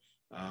caliber.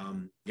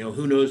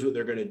 Who knows what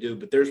they're going to do,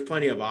 but there's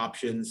plenty of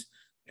options.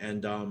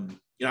 And,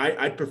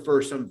 I'd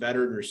prefer some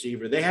veteran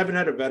receiver. They haven't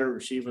had a veteran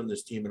receiver on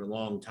this team in a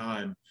long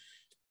time.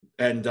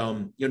 And,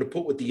 to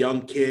put with the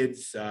young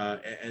kids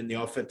and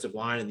the offensive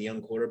line and the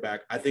young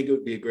quarterback, I think it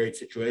would be a great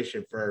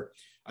situation for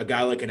a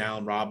guy like an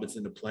Allen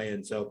Robinson to play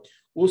in. So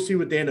we'll see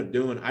what they end up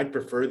doing. I'd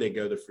prefer they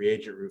go the free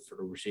agent route for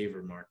the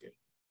receiver market.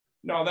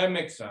 No, that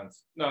makes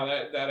sense. No,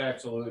 that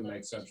absolutely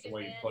makes sense the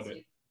way you put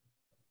it.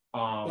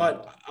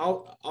 But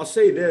I'll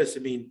say this.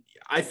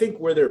 I think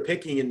where they're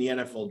picking in the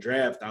NFL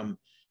draft, I'm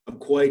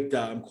quite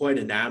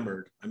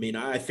enamored.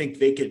 I think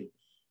they could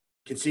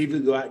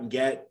conceivably go out and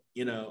get,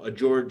 a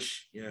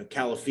George,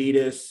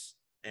 Kalafidis,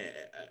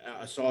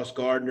 a Sauce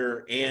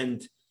Gardner,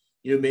 and,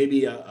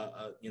 maybe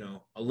a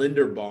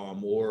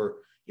Linderbaum, or,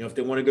 if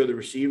they want to go the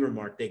receiver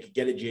mark, they could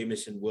get a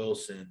Jamison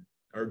Williams,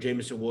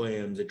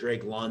 a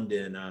Drake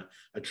London, a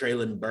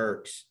Treylon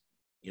Burks,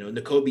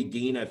 Nakobe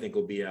Dean, I think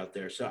will be out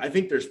there. So I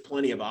think there's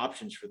plenty of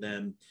options for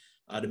them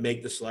to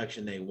make the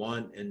selection they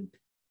want. And,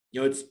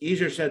 it's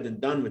easier said than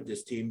done with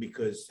this team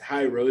because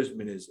Howie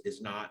Roseman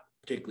is not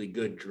particularly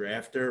good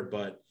drafter,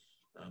 but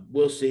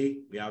we'll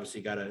see. We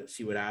obviously got to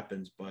see what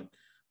happens, but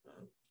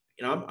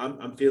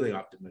I'm feeling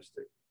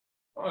optimistic.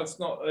 Oh, it's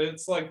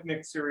like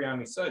Nick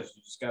Sirianni says,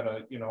 you just got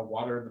to,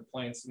 water the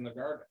plants in the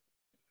garden.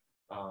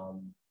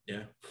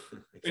 Yeah.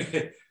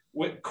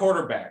 With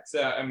quarterbacks,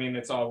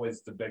 it's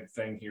always the big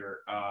thing here.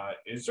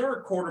 Is there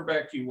a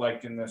quarterback you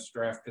like in this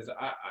draft? Because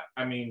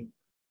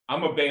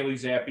I'm a Bailey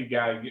Zappi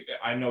guy.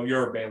 I know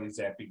you're a Bailey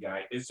Zappi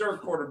guy. Is there a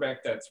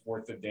quarterback that's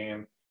worth a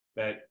damn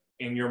that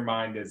in your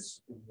mind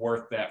is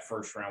worth that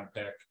first round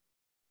pick?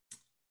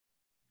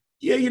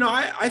 Yeah,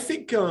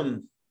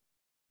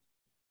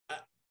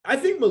 I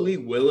think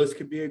Malik Willis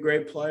could be a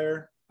great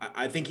player.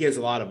 I think he has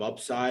a lot of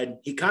upside.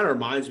 He kind of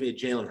reminds me of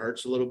Jalen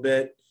Hurts a little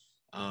bit.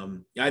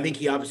 I think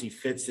he obviously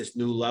fits this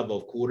new level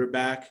of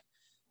quarterback.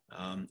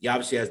 He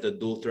obviously has the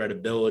dual threat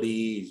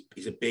ability.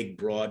 He's a big,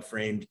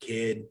 broad-framed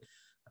kid.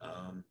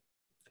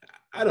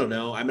 I don't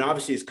know.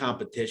 Obviously his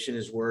competition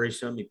is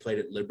worrisome. He played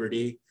at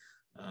Liberty.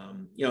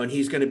 And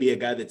he's going to be a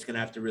guy that's going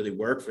to have to really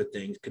work for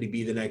things. Could he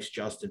be the next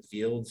Justin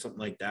Fields, something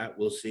like that?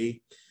 We'll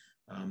see.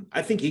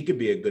 I think he could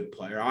be a good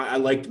player. I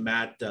liked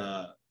Matt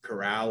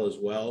Corral as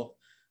well.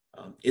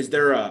 Is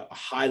there a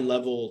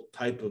high-level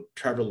type of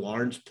Trevor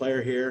Lawrence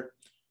player here?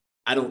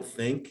 I don't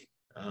think.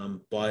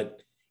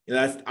 But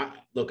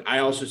I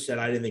also said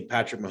I didn't think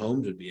Patrick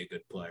Mahomes would be a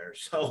good player.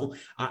 So,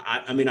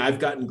 I've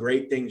gotten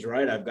great things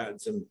right. I've gotten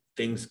some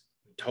things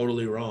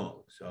totally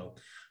wrong. So,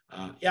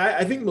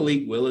 I think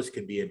Malik Willis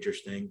could be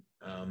interesting.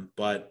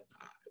 But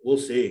we'll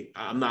see.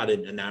 I'm not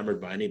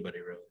enamored by anybody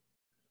really.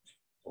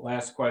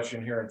 Last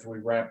question here until we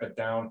wrap it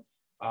down.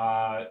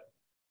 The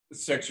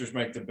Sixers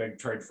make the big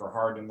trade for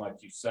Harden, like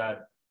you said.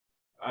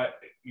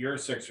 You're a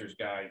Sixers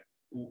guy.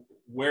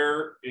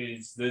 Where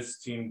is this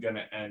team going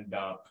to end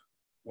up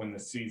when the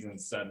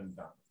season's said and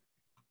done?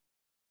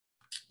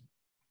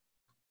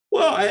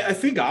 Well, I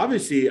think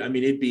obviously, I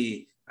think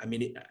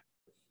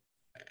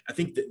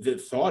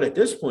the thought at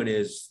this point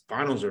is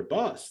finals or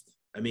bust.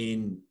 I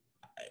think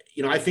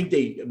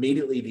they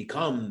immediately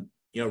become,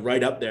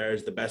 right up there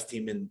as the best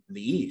team in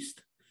the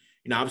East.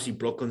 Obviously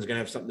Brooklyn's going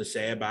to have something to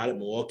say about it.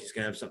 Milwaukee's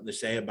going to have something to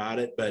say about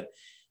it. But,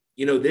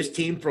 this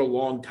team for a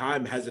long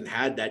time hasn't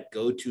had that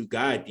go-to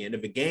guy at the end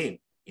of a game.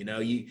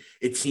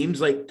 It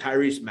seems like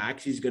Tyrese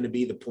Maxey's going to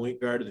be the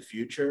point guard of the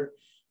future.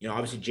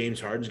 Obviously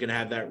James Harden's going to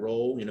have that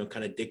role,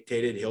 kind of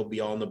dictated. He'll be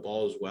on the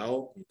ball as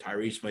well.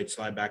 Tyrese might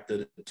slide back to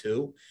the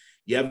two.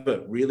 You have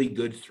a really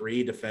good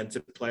 3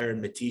 defensive player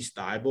in Matisse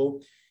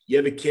Thybulle. You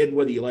have a kid,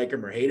 whether you like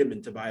him or hate him,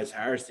 in Tobias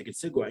Harris, that can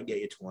still go out and get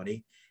you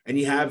 20. And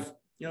you have,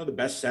 the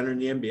best center in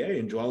the NBA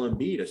in Joel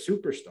Embiid, a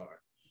superstar.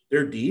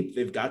 They're deep.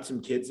 They've got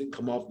some kids that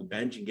come off the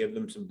bench and give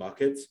them some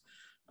buckets.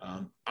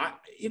 I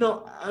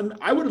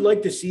would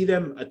like to see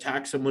them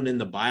attack someone in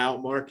the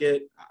buyout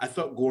market. I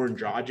thought Goran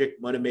Dragic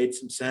might have made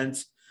some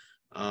sense.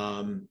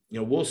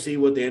 We'll see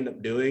what they end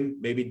up doing.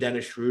 Maybe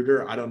Dennis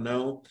Schroeder. I don't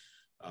know.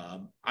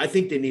 I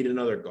think they need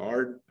another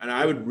guard, and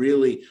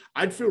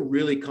I'd feel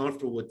really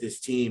comfortable with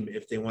this team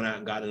if they went out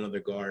and got another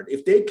guard.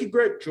 If they could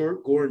get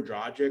Goran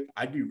Dragic,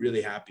 I'd be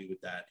really happy with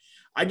that.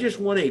 I just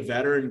want a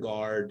veteran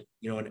guard,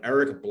 an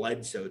Eric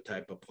Bledsoe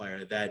type of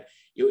player that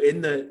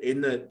in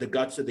the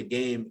guts of the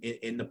game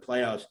in the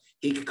playoffs,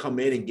 he could come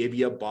in and give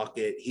you a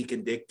bucket. He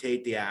can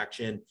dictate the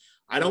action.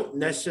 I don't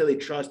necessarily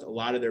trust a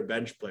lot of their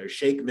bench players.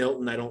 Shake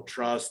Milton, I don't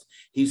trust.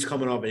 He's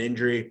coming off an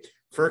injury.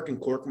 Furkan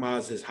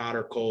Korkmaz is hot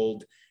or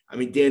cold.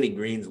 Danny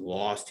Green's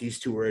lost. He's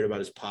too worried about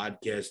his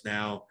podcast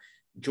now.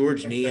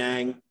 George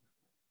Niang,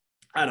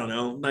 I don't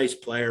know. Nice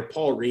player.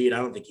 Paul Reed, I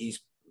don't think he's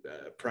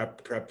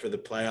prep for the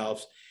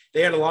playoffs.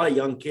 They had a lot of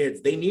young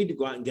kids. They need to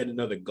go out and get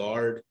another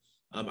guard.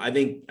 I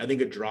think a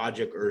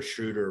Dragic or a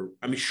Schroeder.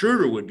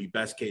 Schroeder would be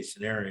best case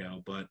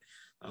scenario, but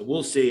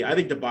we'll see. I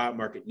think the buyout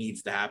market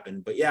needs to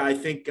happen. But yeah, I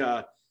think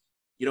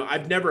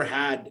I've never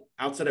had,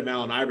 outside of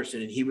Allen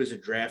Iverson, and he was a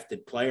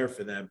drafted player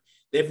for them,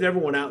 they've never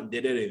went out and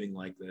did anything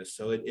like this.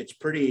 So it's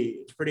pretty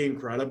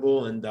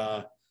incredible. And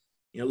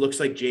it looks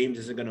like James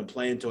isn't going to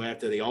play until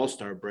after the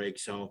All-Star break.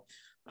 So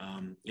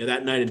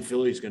that night in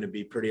Philly is going to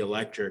be pretty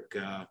electric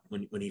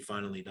when he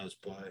finally does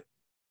play.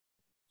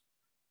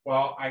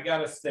 Well, I got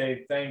to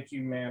say thank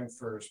you, man,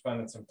 for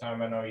spending some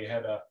time. I know you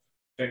had a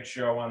big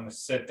show on the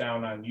sit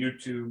down on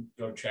YouTube.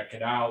 Go check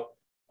it out.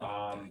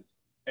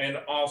 And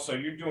also,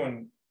 you're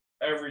doing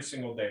every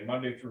single day,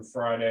 Monday through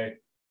Friday.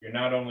 You're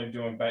not only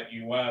doing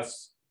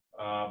BetUS,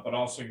 but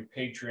also your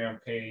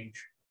Patreon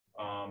page,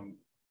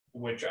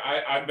 which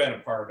I've been a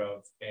part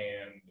of,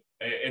 and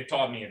it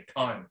taught me a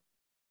ton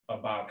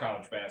about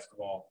college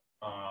basketball.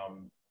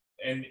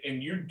 And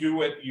you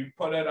do it, you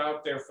put it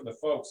out there for the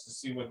folks to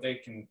see what they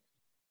can,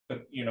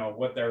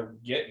 what they're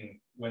getting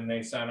when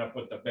they sign up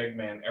with the big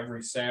man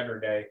every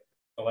Saturday.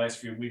 The last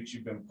few weeks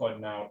you've been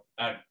putting out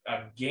a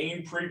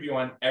game preview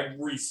on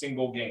every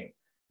single game.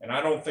 And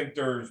I don't think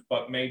there's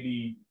but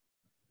maybe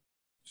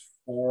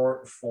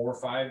four or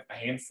five, a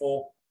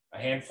handful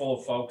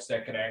of folks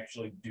that could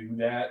actually do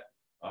that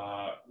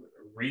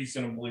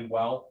reasonably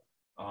well.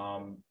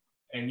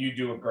 And you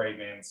do it great,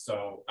 man.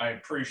 So I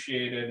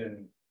appreciate it.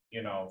 And,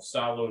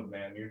 salud,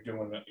 man. You're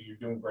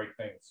doing great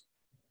things.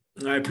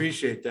 I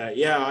appreciate that.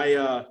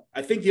 Yeah,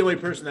 I think the only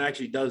person that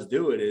actually does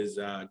do it is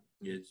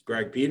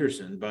Greg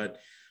Peterson. But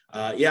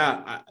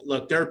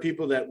look, there are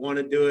people that want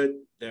to do it.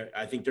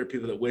 I think there are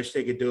people that wish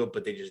they could do it,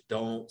 but they just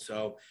don't.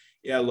 So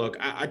yeah, look,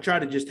 I try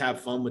to just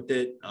have fun with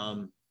it.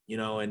 For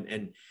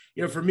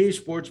me,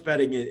 sports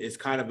betting is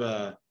kind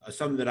of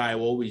something that I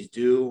always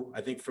do. I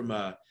think from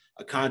a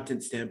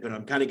content standpoint,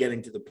 I'm kind of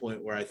getting to the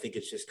point where I think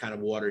it's just kind of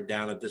watered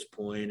down at this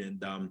point.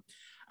 And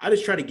I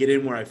just try to get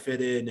in where I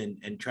fit in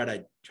and try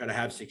to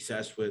have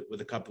success with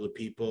a couple of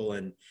people.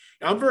 And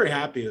I'm very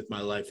happy with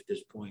my life at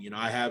this point.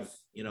 I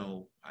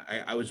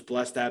was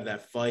blessed to have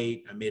that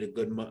fight. I made a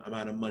good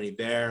amount of money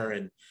there,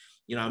 and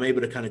I'm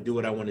able to kind of do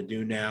what I want to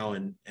do now.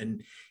 And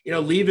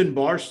leaving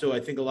Barstool, I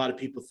think a lot of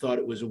people thought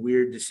it was a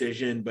weird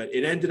decision, but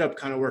it ended up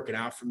kind of working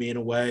out for me in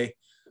a way.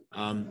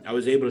 I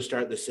was able to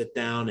start the sit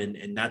down,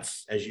 and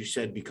that's, as you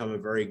said, become a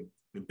very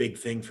big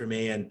thing for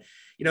me. And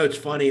it's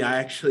funny. I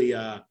actually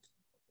I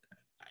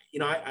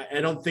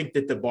don't think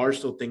that the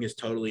Barstool thing is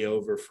totally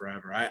over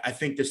forever. I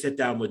think the sit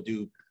down would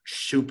do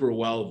super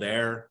well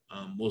there.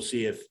 We'll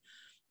see if,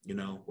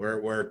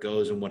 where it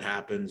goes and what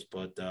happens.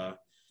 But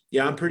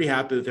I'm pretty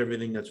happy with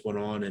everything that's went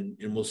on,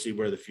 and we'll see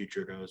where the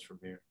future goes from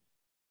here.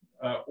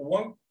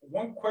 One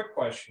quick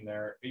question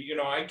there.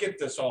 I get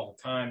this all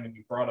the time, and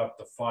you brought up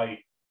the fight.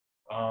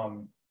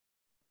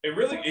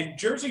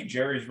 Jersey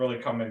Jerry's really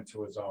come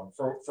into his own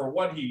for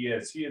what he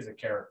is. He is a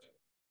character.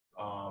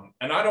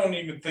 And I don't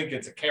even think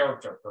it's a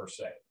character per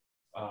se.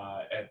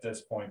 at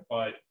this point.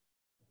 But,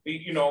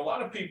 you know, a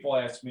lot of people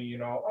ask me, you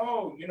know,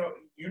 oh,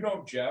 you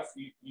know, Jeff,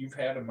 you've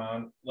had him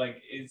on.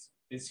 Like,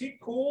 is he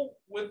cool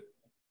with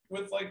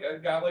like a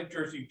guy like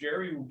Jersey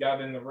Jerry who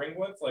got in the ring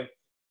with? Like,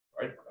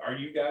 are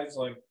you guys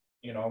like,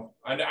 you know,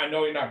 I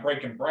know you're not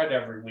breaking bread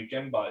every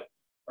weekend, but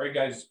are you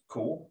guys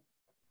cool?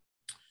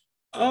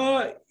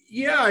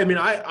 Yeah, I mean,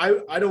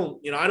 I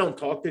don't, I don't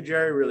talk to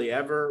Jerry really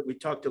ever. We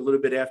talked a little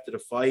bit after the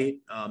fight.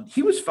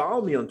 He was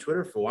following me on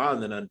Twitter for a while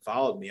and then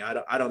unfollowed me.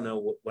 I don't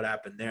know what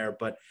happened there,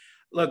 but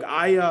look,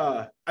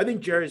 I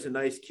think Jerry's a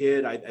nice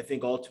kid. I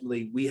think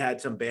ultimately we had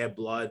some bad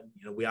blood.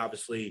 You know, we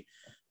obviously,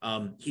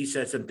 he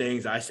said some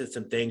things, I said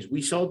some things.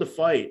 We sold the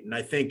fight, and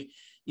I think,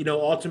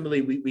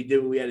 ultimately we did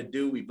what we had to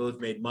do. We both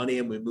made money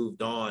and we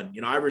moved on.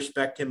 I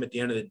respect him at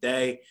the end of the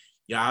day.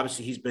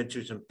 Obviously he's been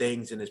through some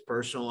things in his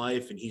personal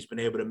life and he's been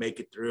able to make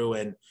it through.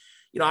 And,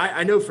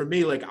 I know for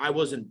me, like I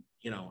wasn't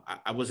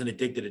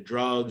addicted to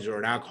drugs or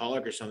an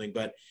alcoholic or something,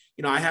 but,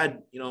 I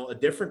had, a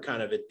different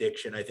kind of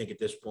addiction, I think at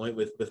this point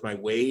with my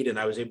weight, and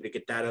I was able to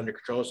get that under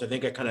control. So I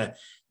think I kind of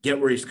get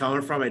where he's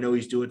coming from. I know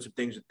he's doing some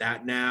things with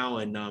that now.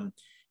 And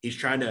he's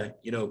trying to,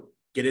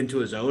 get into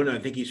his own. I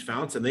think he's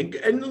found something,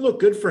 and look,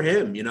 good for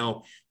him.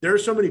 There are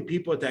so many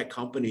people at that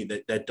company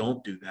that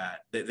don't do that.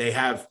 They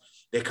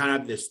kind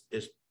of have this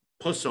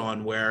push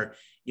on where,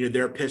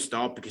 they're pissed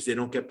off because they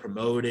don't get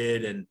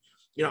promoted. And,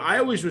 I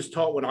always was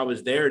taught when I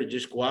was there to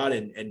just go out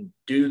and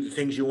do the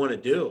things you want to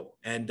do.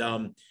 And,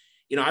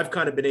 I've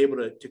kind of been able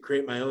to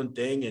create my own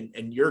thing,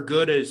 and you're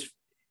good as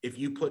if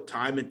you put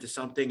time into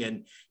something,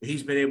 and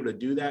he's been able to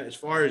do that. As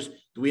far as,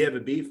 do we have a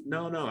beef?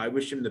 No, I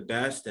wish him the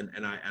best. And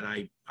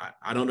I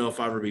don't know if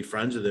I'll ever be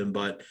friends with him,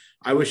 but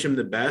I wish him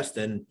the best.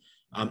 And,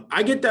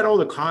 I get that all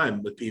the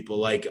time with people,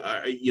 like,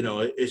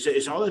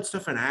 is all that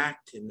stuff an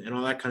act and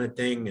all that kind of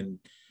thing. And,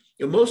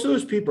 most of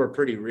those people are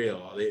pretty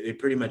real. They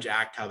pretty much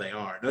act how they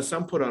are. Now,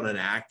 some put on an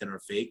act and are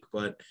fake,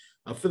 but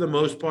for the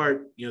most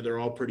part, they're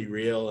all pretty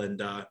real.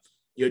 And,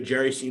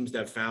 Jerry seems to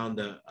have found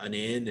an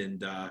in,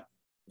 and,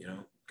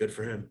 good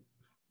for him.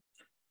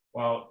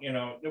 Well,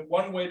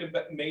 one way to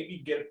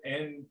maybe get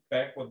in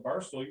back with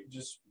Barstool, you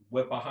just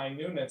whip a high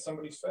noon at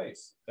somebody's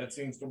face. That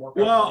seems to work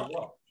out pretty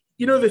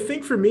well. The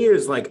thing for me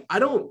is, like,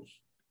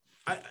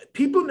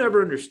 people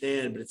never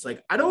understand, but it's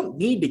like, I don't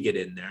need to get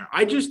in there.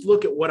 I just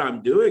look at what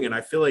I'm doing, and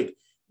I feel like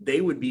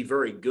they would be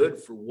very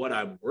good for what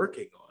I'm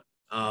working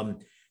on.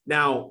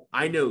 Now,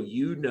 I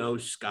know,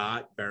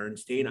 Scott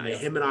Bernstein,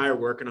 him and I are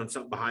working on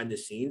something behind the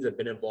scenes. I've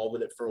been involved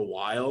with it for a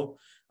while.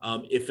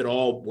 If it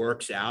all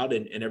works out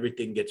and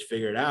everything gets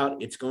figured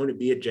out, it's going to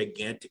be a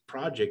gigantic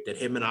project that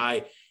him and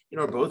I,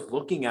 are both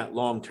looking at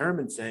long-term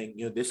and saying,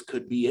 this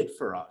could be it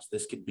for us.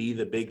 This could be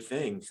the big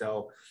thing.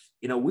 So,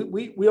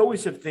 we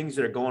always have things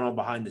that are going on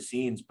behind the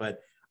scenes, but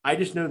I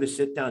just know the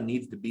sit down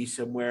needs to be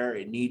somewhere.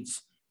 It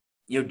needs,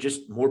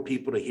 just more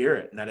people to hear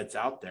it and that it's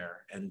out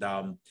there. And,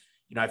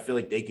 I feel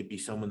like they could be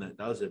someone that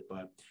does it,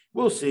 but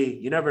we'll see.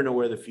 You never know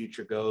where the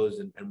future goes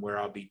and where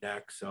I'll be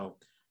next. So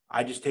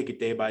I just take it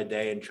day by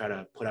day and try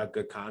to put out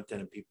good content,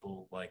 and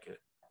people like it.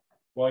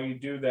 Well, you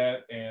do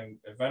that. And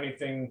if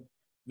anything,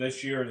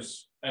 this year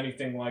is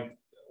anything like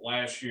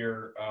last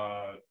year,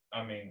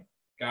 I mean,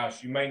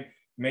 gosh, you may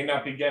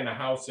not be getting a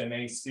house in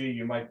AC.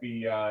 You might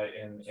be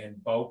in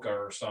Boca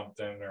or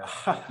something, or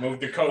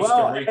move to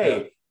Costa Rica.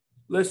 Hey,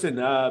 listen,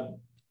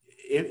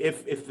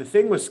 if the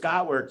thing with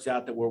Scott works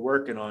out that we're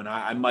working on,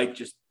 I might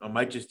just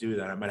do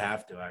that. I might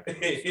have to.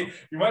 Actually.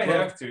 You might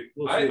have to.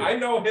 I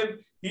know him.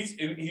 He's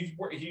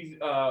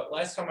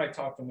last time I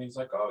talked to him, he's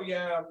like, oh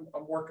yeah,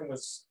 I'm working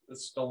with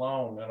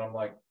Stallone, and I'm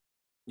like,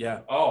 yeah.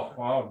 Oh,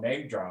 wow,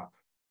 name drop.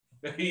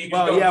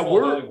 Well, yeah,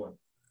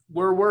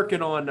 we're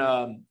working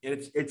on.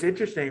 It's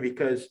interesting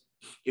because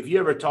if you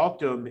ever talk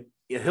to him,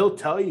 he'll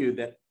tell you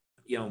that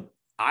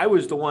I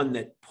was the one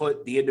that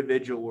put the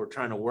individual we're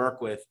trying to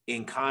work with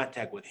in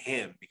contact with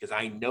him, because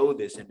I know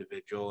this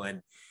individual,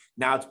 and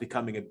now it's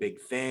becoming a big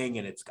thing,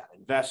 and it's got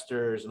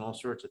investors and all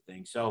sorts of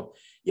things. So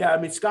yeah, I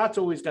mean, Scott's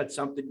always got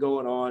something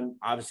going on.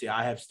 Obviously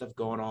I have stuff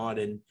going on,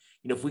 and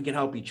if we can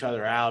help each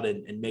other out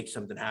and make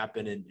something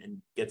happen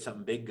and get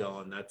something big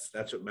going,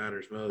 that's what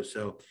matters most.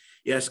 So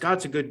yeah,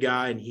 Scott's a good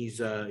guy, and he's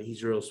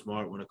real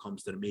smart when it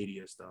comes to the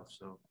media stuff.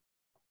 So.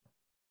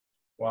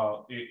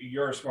 Well,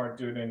 you're a smart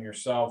dude in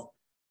yourself.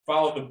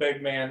 Follow the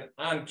big man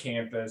on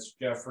campus,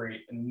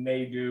 Jeffrey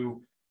Nadu.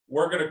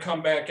 We're going to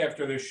come back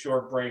after this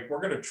short break. We're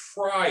going to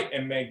try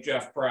and make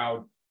Jeff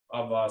proud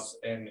of us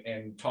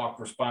and talk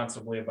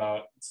responsibly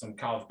about some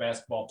college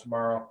basketball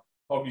tomorrow.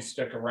 Hope you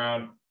stick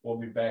around. We'll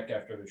be back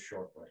after this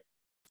short break.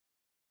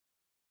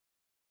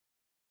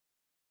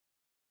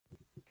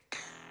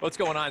 What's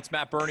going on? It's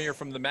Matt Bernier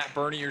from the Matt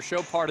Bernier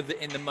Show, part of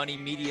the In the Money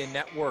Media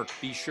Network.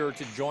 Be sure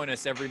to join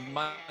us every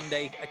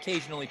Monday,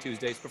 occasionally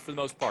Tuesdays, but for the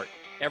most part,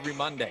 every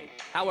Monday.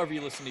 However you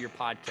listen to your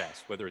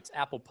podcast, whether it's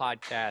Apple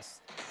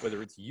Podcasts,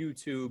 whether it's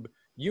YouTube,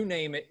 you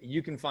name it,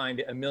 you can find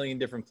it a million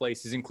different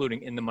places,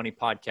 including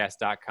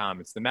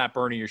inthemoneypodcast.com. It's the Matt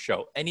Bernier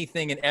Show.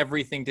 Anything and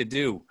everything to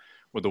do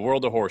with the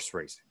world of horse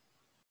racing.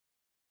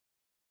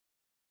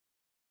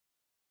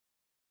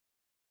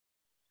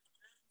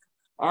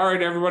 All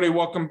right, everybody,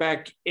 welcome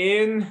back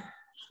in.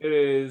 It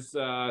is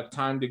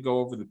time to go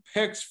over the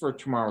picks for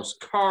tomorrow's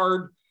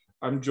card.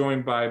 I'm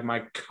joined by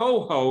my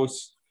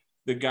co-host,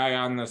 the guy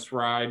on this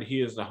ride.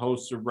 He is the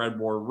host of Red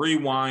War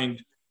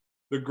Rewind,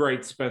 the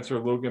great Spencer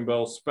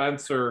Luganbill.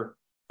 Spencer,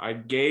 I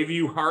gave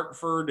you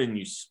Hartford and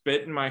you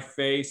spit in my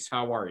face.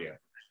 How are you?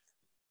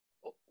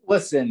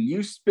 Listen,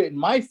 you spit in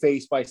my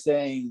face by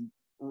saying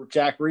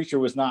Jack Reacher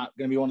was not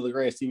going to be one of the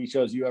greatest TV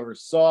shows you ever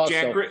saw.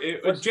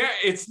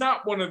 It's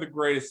not one of the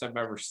greatest I've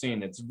ever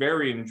seen. It's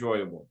very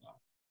enjoyable, though.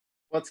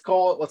 Let's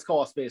call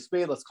a spade a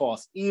spade. Let's call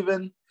us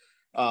even.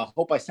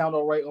 Hope I sound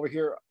all right over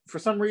here. For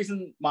some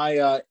reason,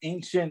 my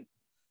ancient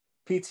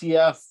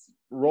PTF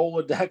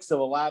Rolodex of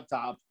a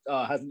laptop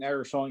has an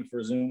error showing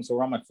for Zoom, so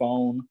we're on my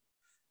phone.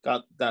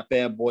 Got that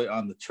bad boy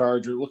on the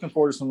charger. Looking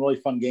forward to some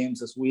really fun games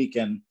this week.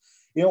 And,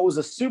 it was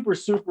a super,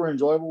 super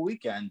enjoyable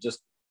weekend.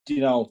 Just,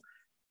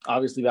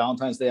 obviously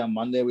Valentine's Day on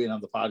Monday, we didn't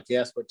have the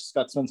podcast, but just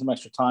got to spend some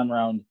extra time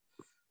around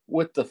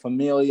with the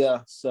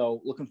familia.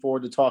 So looking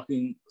forward to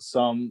talking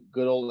some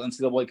good old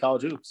NCAA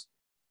college hoops.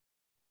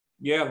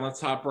 Yeah,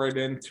 let's hop right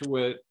into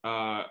it.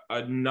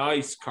 A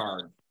nice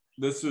card.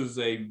 This is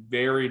a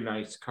very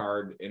nice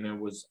card. And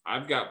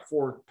I've got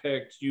 4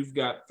 picks. You've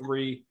got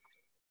 3.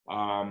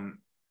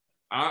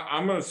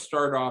 I'm going to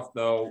start off,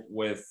 though,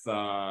 with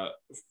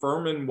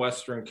Furman,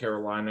 Western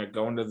Carolina,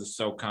 going to the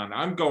SoCon.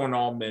 I'm going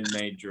all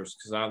mid-majors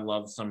because I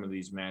love some of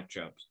these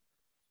matchups.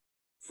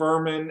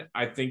 Furman,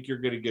 I think you're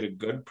going to get a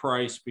good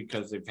price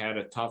because they've had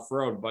a tough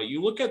road. But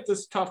you look at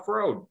this tough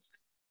road.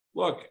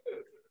 Look,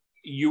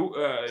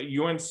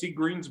 UNC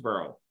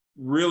Greensboro,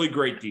 really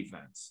great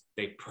defense.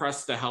 They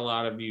press the hell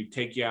out of you,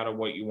 take you out of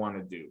what you want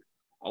to do.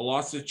 A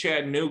loss to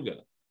Chattanooga.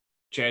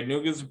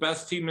 Chattanooga's the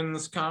best team in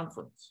this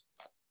conference.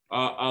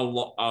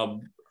 A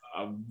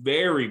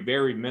very,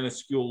 very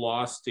minuscule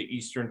loss to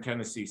Eastern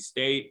Tennessee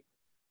State.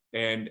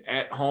 And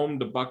at home,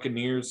 the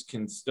Buccaneers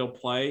can still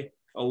play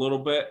a little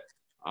bit.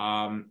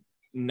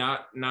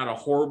 Not a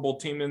horrible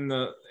team in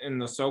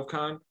the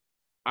SoCon.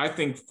 I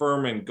think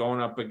Furman going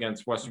up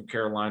against Western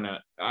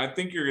Carolina, I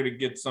think you're going to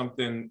get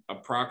something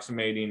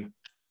approximating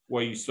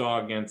what you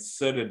saw against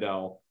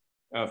Citadel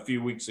a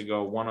few weeks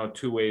ago,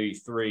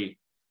 102-83.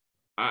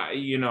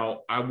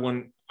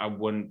 I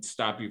wouldn't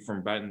stop you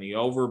from betting the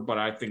over, but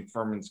I think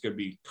Furman's going to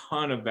be a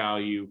ton of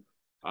value.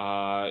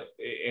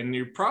 And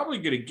you're probably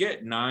going to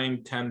get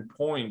 9-10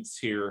 points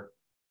here.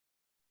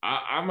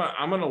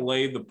 I'm going to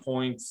lay the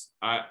points.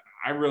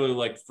 I really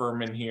like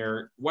Furman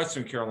here.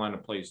 Western Carolina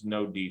plays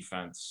no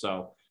defense,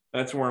 so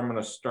that's where I'm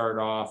going to start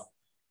off.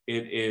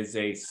 It is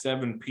a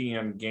 7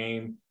 p.m.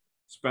 game.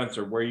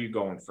 Spencer, where are you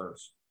going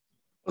first?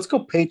 Let's go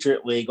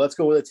Patriot League. Let's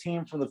go with a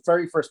team from the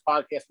very first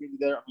podcast we did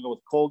there. I'm going to go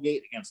with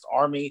Colgate against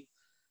Army.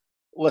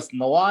 Listen,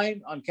 the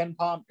line on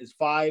KenPom is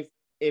 5.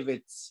 If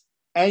it's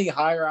any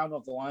higher, I don't know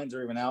if the lines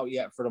are even out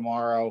yet for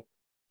tomorrow.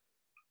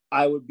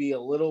 I would be a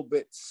little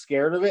bit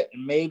scared of it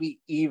and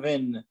maybe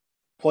even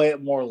play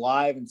it more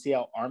live and see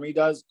how Army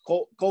does.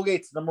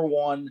 Colgate's number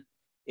 1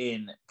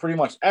 in pretty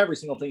much every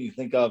single thing you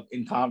think of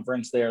in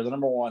conference. They are the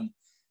number 1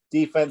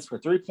 defense for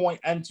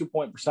 3-point and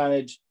 2-point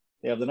percentage.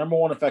 They have the number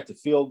 1 effective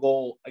field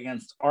goal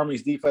against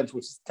Army's defense,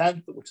 which is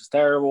 10th, which is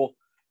terrible.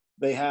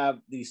 They have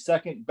the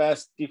second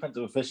best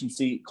defensive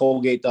efficiency,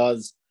 Colgate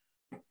does.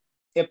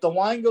 If the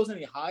line goes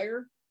any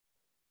higher,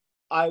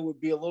 I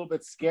would be a little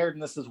bit scared,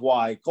 and this is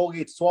why.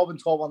 Colgate's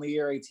 12-12 on the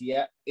year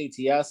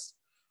ATS.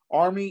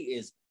 Army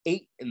is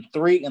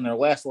 8-3 in their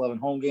last 11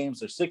 home games.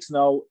 They're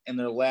 6-0 in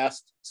their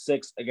last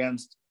 6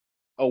 against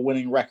a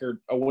winning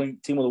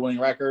team with a winning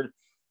record.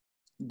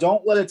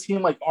 Don't let a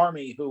team like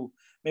Army, who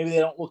maybe they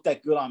don't look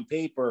that good on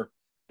paper,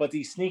 but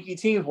these sneaky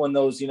teams, when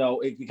those,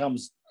 it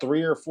becomes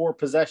 3 or 4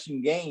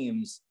 possession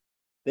games,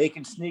 they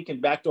can sneak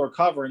and backdoor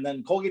cover. And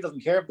then Colgate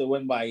doesn't care if they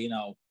win by,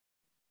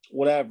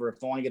 whatever. If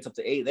the line gets up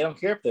to 8, they don't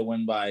care if they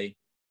win by,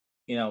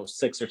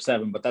 6 or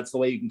 7. But that's the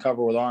way you can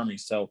cover with Army.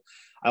 So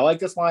I like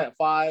this line at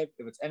 5.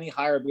 If it's any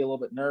higher, I'd be a little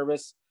bit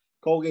nervous.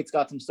 Colgate's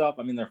got some stuff.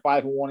 I mean, they're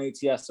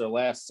 5-1 ATS their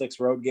last 6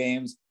 road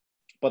games,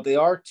 but they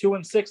are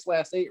 2-6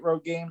 last 8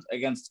 road games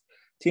against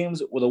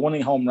teams with a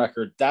winning home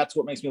record. That's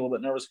what makes me a little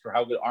bit nervous for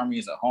how good Army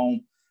is at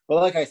home.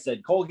 But like I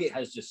said, Colgate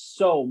has just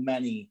so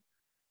many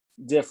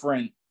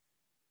different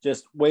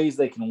just ways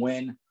they can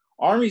win.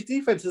 Army's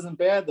defense isn't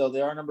bad, though.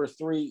 They are number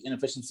 3 in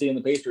efficiency in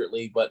the Patriot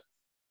League. But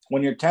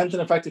when you're 10th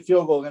in effective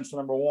field goal against the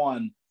number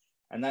 1,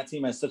 and that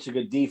team has such a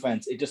good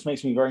defense, it just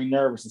makes me very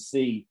nervous to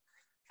see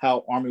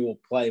how Army will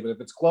play. But if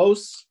it's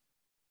close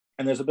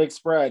and there's a big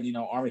spread,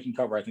 Army can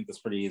cover, I think, this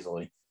pretty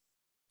easily.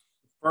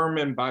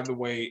 Furman, by the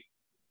way,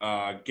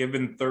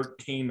 given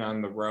 13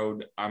 on the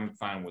road, I'm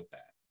fine with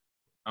that.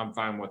 I'm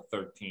fine with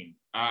 13.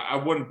 I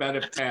wouldn't bet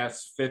it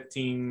past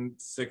 15,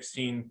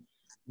 16.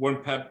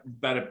 Wouldn't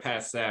bet it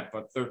past that,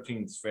 but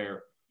 13's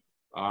fair.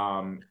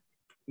 No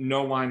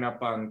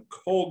lineup on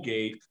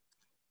Colgate.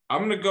 I'm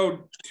going to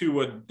go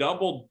to a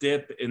double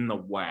dip in the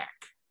WAC.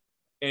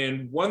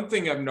 And one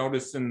thing I've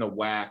noticed in the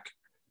WAC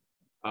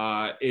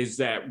is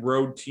that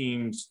road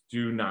teams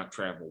do not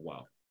travel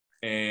well.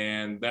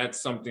 And that's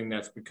something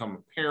that's become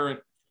apparent.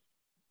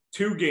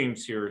 2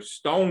 games here.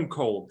 Stone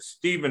Cold,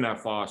 Stephen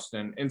F.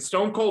 Austin. And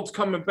Stone Cold's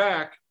coming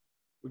back.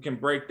 We can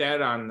break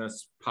that on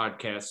this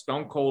podcast.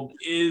 Stone Cold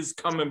is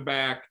coming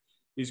back.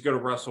 He's going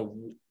to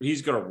wrestle.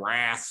 He's going to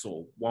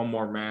wrestle one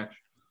more match.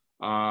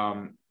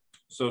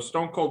 So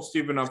Stone Cold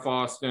Stephen F.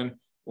 Austin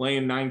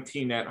laying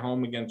 19 at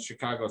home against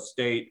Chicago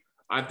State.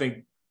 I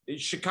think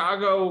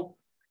Chicago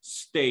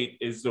State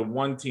is the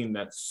one team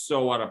that's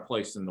so out of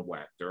place in the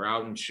WAC. They're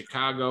out in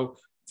Chicago.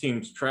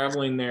 Teams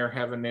traveling there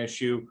have an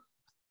issue.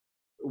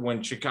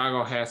 When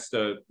Chicago has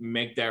to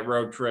make that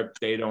road trip,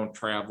 they don't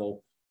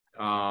travel.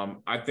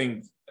 I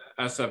think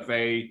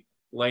SFA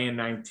laying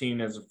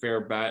 19 is a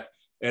fair bet.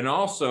 And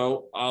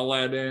also, I'll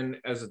add in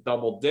as a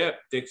double dip,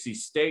 Dixie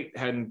State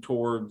heading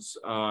towards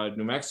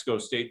New Mexico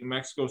State. New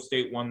Mexico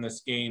State won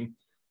this game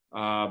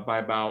by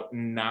about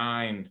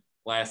 9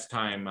 last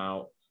time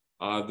out.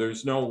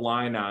 There's no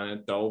line on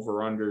it. The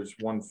over-under is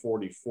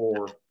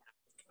 144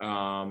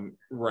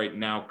 right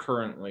now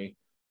currently.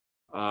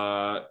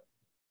 But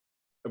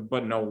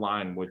no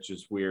line, which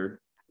is weird.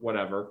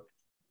 Whatever.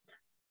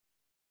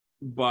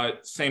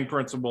 But same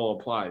principle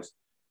applies.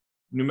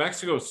 New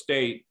Mexico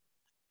State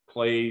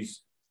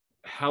plays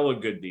hella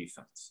good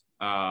defense.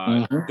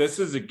 This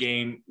is a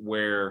game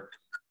where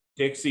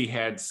Dixie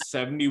had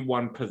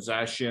 71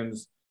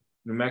 possessions.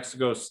 New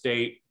Mexico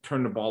State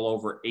turned the ball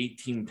over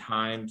 18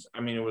 times.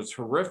 I mean, it was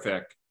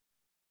horrific,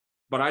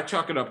 but I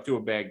chalk it up to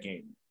a bad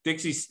game.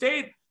 Dixie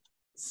State,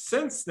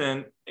 since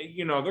then,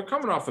 they're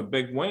coming off a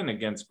big win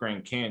against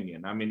Grand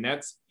Canyon. I mean,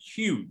 that's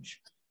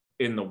huge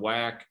in the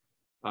WAC.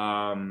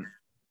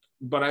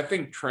 But I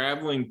think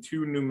traveling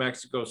to New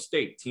Mexico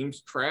State,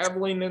 teams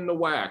traveling in the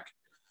WAC,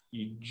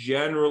 you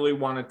generally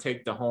want to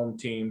take the home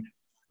team.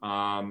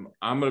 I'm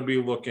going to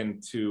be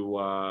looking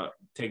to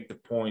take the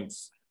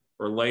points,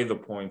 or lay the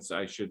points,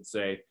 I should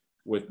say,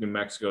 with New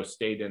Mexico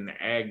State and the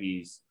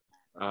Aggies.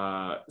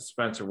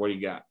 Spencer, what do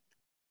you got?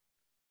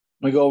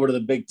 We go over to the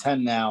Big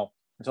Ten now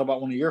and talk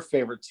about one of your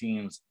favorite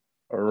teams,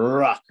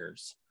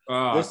 Rutgers.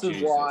 Oh, this is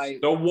why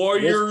the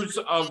Warriors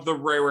of the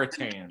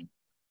Raritan.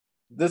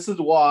 This is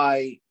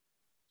why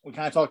we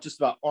kind of talk just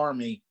about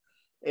Army.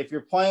 If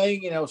you're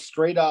playing,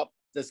 straight up,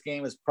 this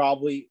game is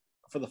probably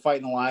for the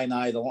Fighting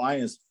Illini. The line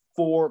is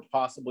 4,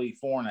 possibly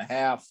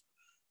 4.5.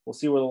 We'll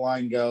see where the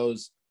line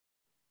goes.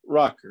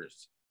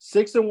 Rutgers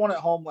 6-1 at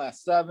home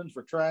last 7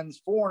 for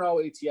Trends.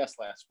 4-0 ATS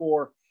last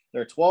 4.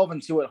 They're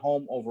 12-2 at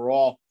home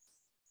overall.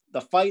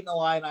 The Fighting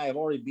Illini have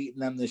already beaten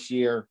them this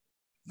year.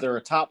 They're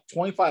a top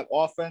 25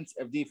 offense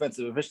of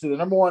defensive efficiency. They're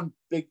number 1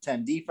 Big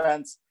Ten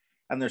defense,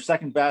 and they're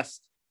second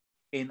best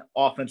in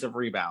offensive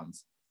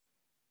rebounds.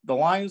 The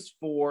line is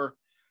 4.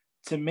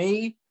 To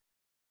me,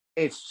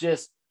 it's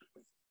just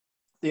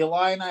the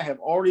Illini have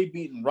already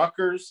beaten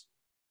Rutgers,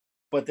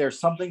 but there's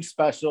something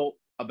special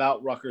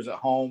about Rutgers at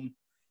home.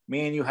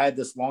 Me and you had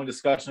this long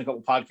discussion a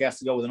couple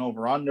podcasts ago with an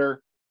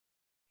over-under.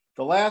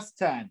 The last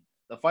 10,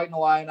 the Fighting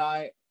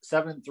Illini,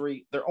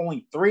 7-3. They're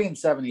only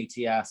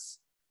 3-7 ATS.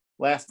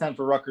 Last 10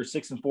 for Rutgers,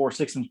 6-4,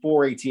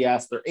 6-4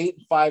 ATS. They're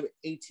 8-5,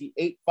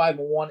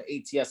 8-5-1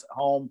 ATS at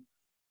home.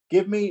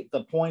 Give me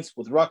the points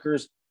with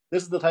Rutgers.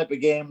 This is the type of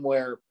game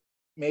where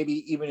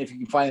maybe even if you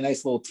can find a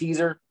nice little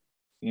teaser,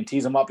 you can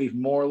tease them up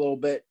even more a little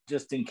bit,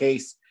 just in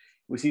case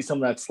we see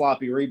some of that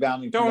sloppy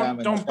rebounding.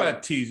 Don't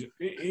bet teaser.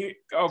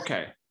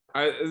 Okay.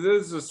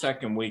 This is the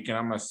second week, and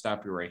I'm going to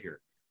stop you right here.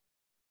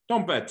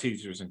 Don't bet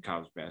teasers in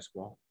college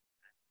basketball.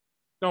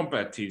 Don't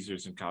bet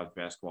teasers in college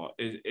basketball.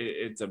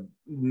 It's a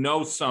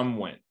no-sum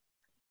win.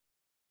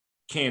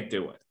 Can't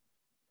do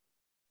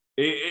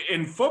it.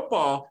 In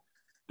football,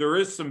 there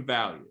is some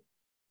value.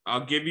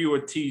 I'll give you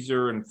a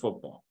teaser in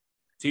football.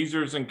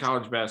 Teasers in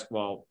college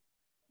basketball,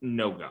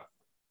 no go.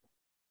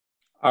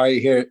 All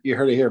right, you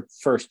heard it here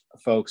first,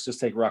 folks.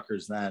 Just take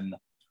Rutgers then,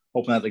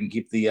 hoping that they can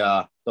keep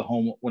the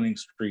home winning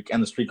streak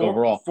and the streak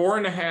overall.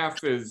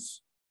 4.5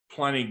 is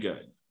plenty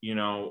good.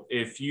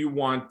 If you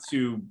want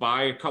to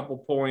buy a couple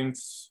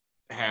points,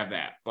 have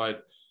that.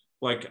 But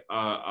like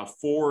a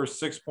 4 or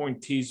 6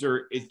 point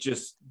teaser, it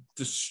just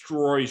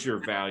destroys your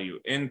value.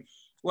 And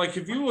like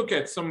if you look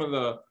at some of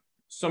the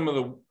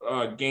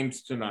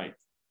games tonight,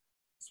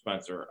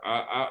 Spencer,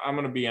 I'm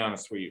going to be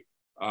honest with you.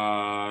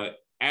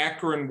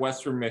 Akron,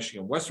 Western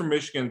Michigan. Western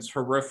Michigan's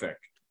horrific.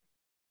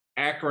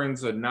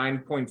 Akron's a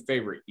 9-point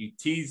favorite. You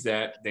tease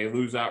that, they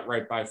lose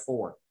outright by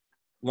 4.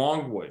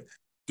 Longwood,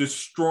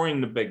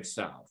 destroying the Big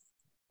South.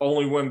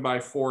 Only win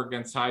by 4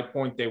 against High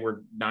Point. They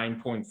were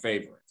 9-point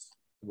favorites.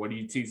 What are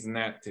you teasing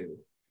that to?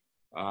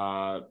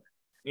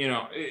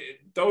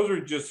 Those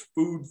are just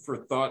food for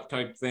thought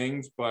type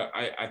things, but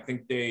I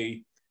think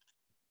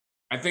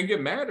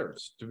it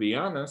matters, to be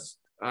honest.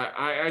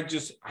 I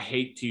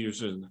hate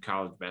teasers in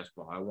college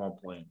basketball. I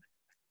won't play them.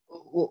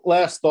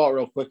 Last thought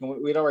real quick, and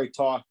we'd already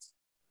talked,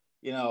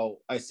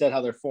 I said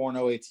how they're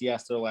 4-0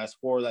 ATS, their last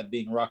 4, that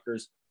being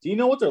Rutgers. Do you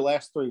know what their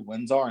last 3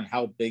 wins are and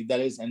how big that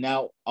is? And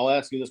now I'll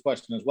ask you this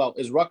question as well.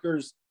 Is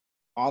Rutgers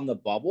on the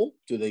bubble?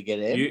 Do they get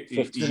in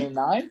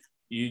 15-9?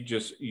 You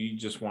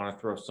just want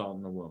to throw salt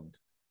in the wound.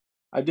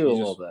 I do a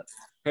little bit.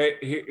 Hey,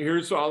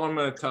 here's all I'm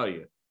going to tell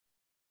you.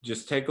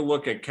 just take a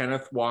look at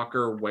Kenneth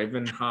Walker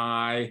waving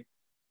high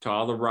to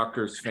all the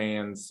Rutgers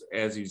fans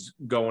as he's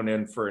going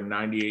in for a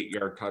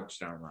 98-yard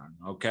touchdown run,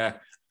 okay?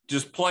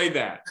 Just play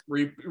that.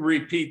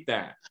 Repeat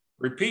that.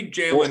 Repeat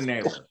Jalen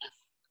Naylor.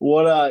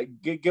 What?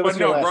 Give us. But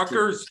no,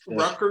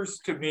 Rutgers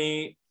to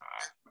me,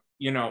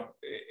 you know,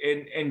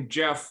 and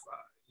Jeff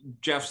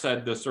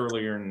said this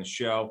earlier in the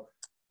show.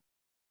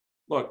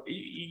 Look,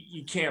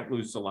 you can't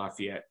lose to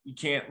Lafayette. You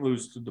can't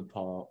lose to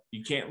DePaul.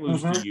 You can't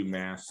lose to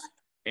UMass.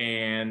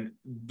 And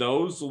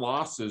those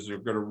losses are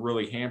going to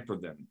really hamper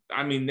them.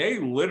 I mean, they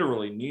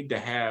literally need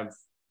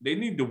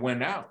to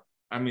win out.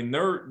 I mean,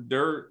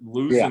 they're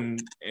losing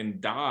and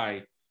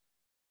die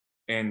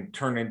and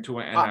turn into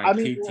an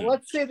NIT team.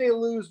 Let's say they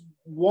lose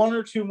one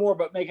or two more,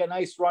 but make a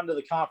nice run to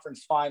the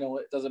conference final.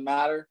 It doesn't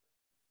matter.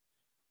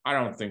 I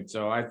don't think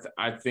so. I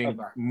think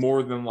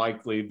more than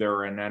likely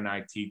they're an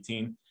NIT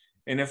team.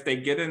 And if they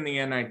get in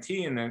the NIT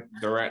and then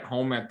they're at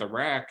home at the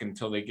rack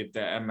until they get the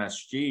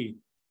MSG,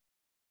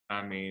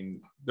 I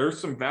mean, there's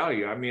some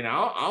value. I mean,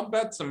 I'll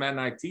bet some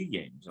NIT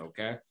games,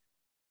 okay?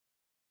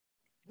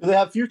 Do they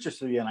have futures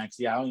for the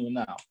NIT? I don't even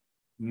know.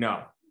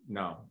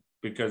 No,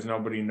 because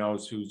nobody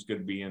knows who's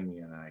going to be in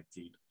the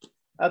NIT.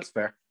 That's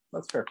fair.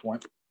 That's a fair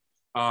point.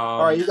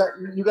 All right,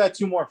 you got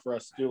two more for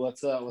us, Stu.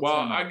 Let's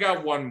I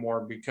got one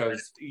more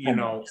because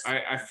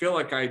I feel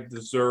like I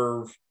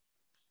deserve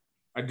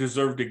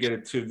to get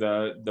it to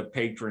the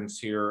patrons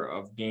here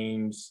of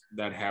games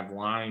that have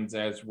lines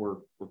as we're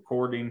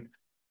recording.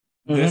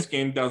 This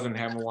game doesn't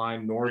have a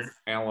line. North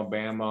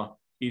Alabama,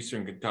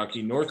 Eastern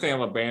Kentucky. North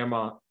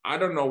Alabama, I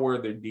don't know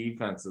where their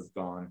defense has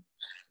gone,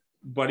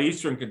 but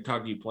Eastern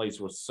Kentucky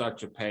plays with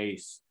such a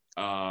pace.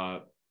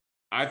 I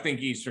think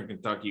Eastern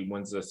Kentucky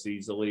wins this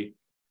easily.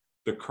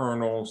 The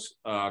Colonels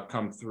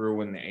come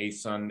through in the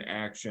ASUN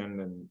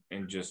action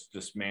and just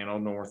dismantle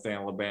North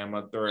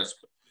Alabama.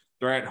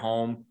 They're at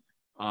home.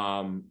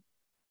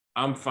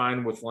 I'm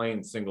fine with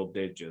laying single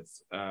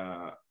digits.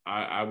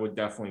 I would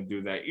definitely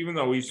do that, even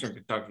though Eastern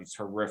Kentucky's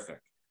horrific.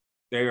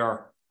 They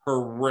are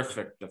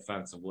horrific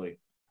defensively.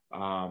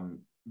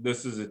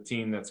 This is a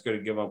team that's going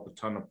to give up a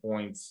ton of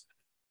points.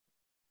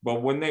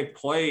 But when they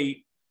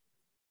play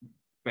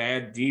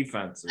bad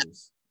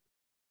defenses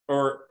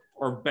or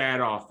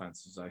bad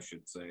offenses, I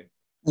should say,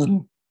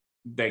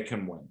 they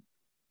can win.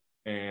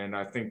 And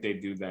I think they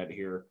do that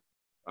here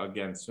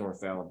against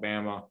North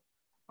Alabama.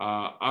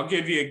 I'll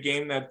give you a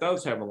game that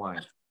does have a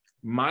line.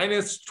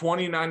 Minus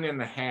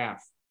 29.5,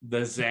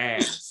 the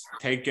Zags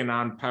taking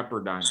on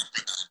Pepperdine.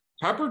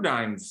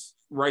 Pepperdine's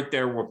right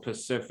there with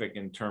Pacific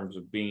in terms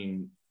of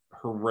being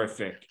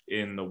horrific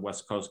in the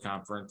West Coast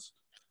Conference.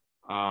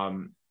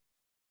 We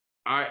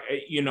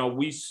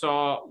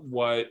saw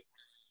what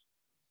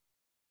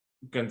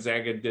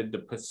Gonzaga did to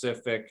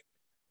Pacific,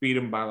 beat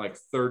them by like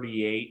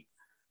 38.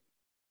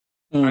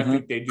 I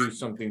think they do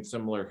something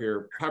similar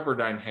here.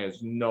 Pepperdine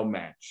has no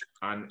match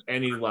on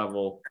any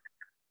level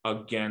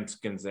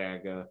against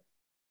Gonzaga.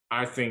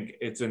 I think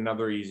it's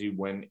another easy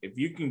win. If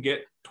you can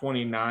get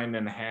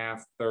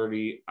 29.5,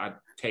 30, I'd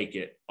take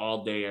it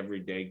all day, every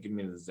day. Give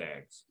me the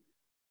Zags.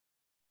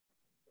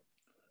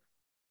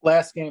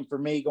 Last game for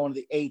me, going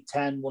to the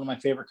A-10, one of my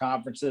favorite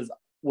conferences,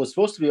 was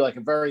supposed to be like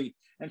a very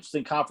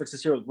interesting conference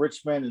this year with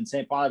Richmond and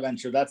St.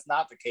 Bonaventure. That's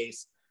not the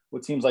case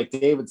with teams like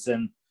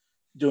Davidson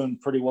doing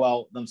pretty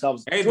well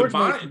themselves. Hey, the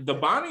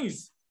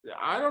Bonnies,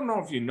 I don't know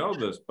if you know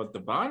this, but the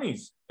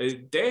Bonnies,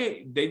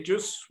 they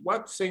just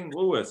swept St.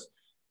 Louis.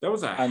 That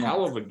was a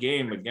hell of a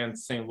game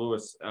against St.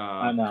 Louis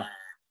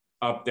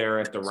up there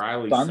at the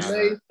Riley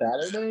Center.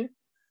 Saturday?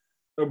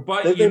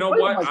 But they you know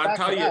what? Like I'll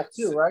tell you.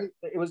 Too, right?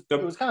 It was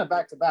kind of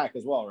back-to-back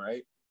as well,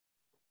 right?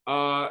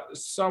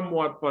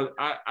 Somewhat, but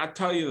I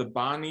tell you, the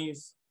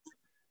Bonnies,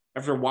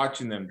 after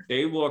watching them,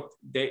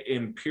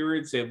 in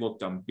periods, they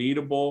looked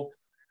unbeatable.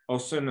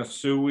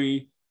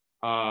 Osunasui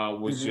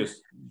was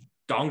just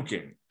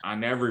dunking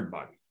on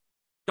everybody.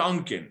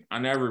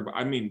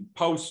 I mean,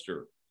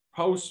 poster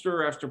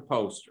after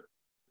poster.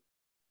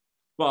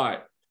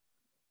 But,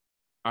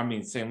 I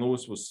mean, St.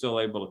 Louis was still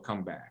able to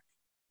come back.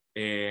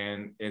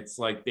 And it's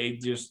like they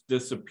just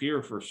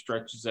disappear for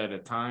stretches at a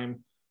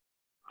time.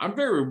 I'm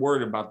very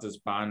worried about this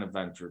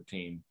Bonaventure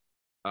team.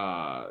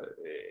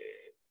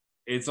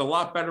 It's a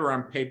lot better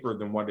on paper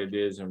than what it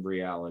is in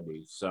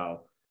reality.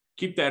 So,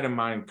 keep that in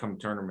mind come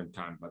tournament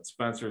time. But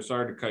Spencer,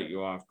 sorry to cut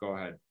you off. Go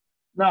ahead.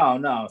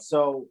 No.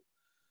 So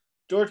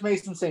George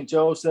Mason, St.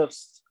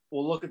 Joseph's,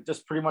 we'll look at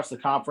just pretty much the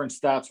conference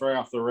stats right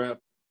off the rip.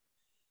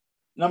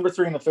 Number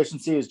 3 in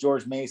efficiency is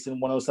George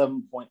Mason,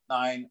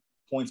 107.9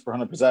 points per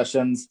 100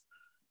 possessions.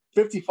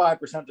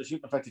 55% they're shooting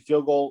effective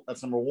field goal.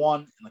 That's number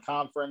 1 in the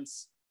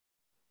conference.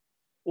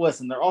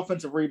 Listen, their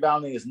offensive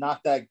rebounding is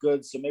not that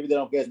good, so maybe they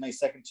don't get as many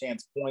second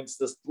chance points.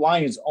 This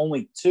line is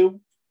only 2.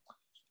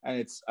 And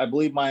it's, I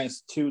believe,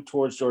 -2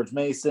 towards George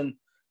Mason.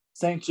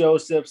 St.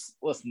 Joseph's,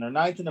 listen, they're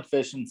 9th in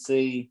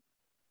efficiency.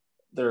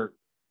 They're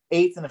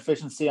 8th in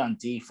efficiency on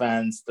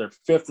defense. They're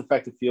 5th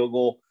effective field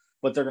goal,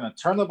 but they're going to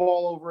turn the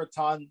ball over a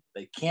ton.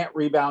 They can't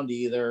rebound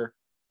either.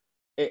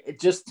 It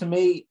just, to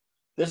me,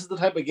 this is the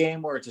type of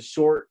game where it's a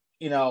short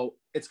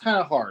it's kind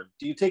of hard.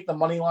 Do you take the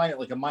money line at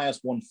like a minus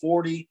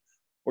 140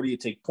 or do you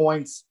take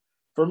points?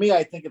 For me,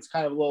 I think it's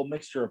kind of a little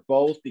mixture of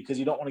both because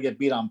you don't want to get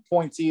beat on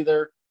points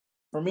either.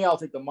 For me, I'll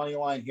take the money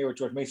line here with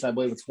George Mason. I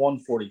believe it's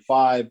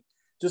 145.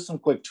 Just some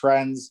quick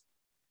trends.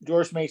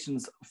 George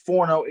Mason's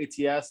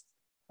 4-0 ATS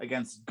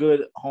against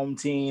good home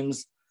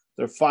teams.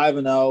 They're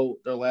 5-0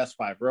 their last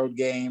 5 road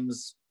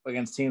games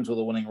against teams with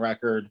a winning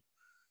record.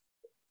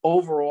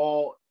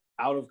 Overall,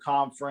 out of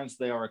conference,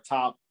 they are a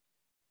top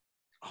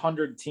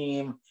 100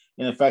 team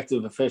in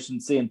effective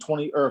efficiency and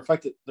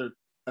their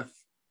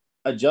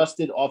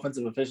adjusted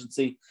offensive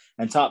efficiency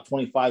and top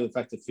 25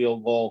 effective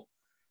field goal.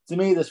 To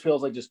me, this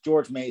feels like just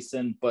George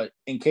Mason, but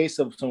in case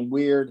of some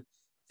weird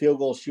field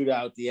goal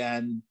shootout at the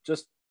end,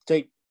 just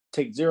take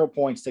 0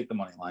 points, take the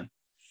money line.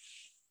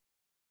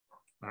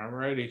 All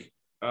righty.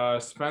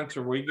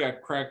 Spencer, we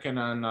got cracking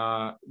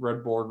on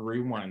Red Board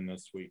Rewind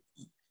this week.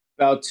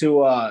 About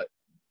to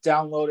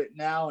download it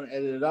now and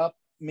edit it up.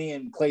 Me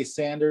and Clay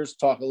Sanders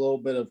talk a little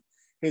bit of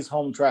his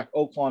home track,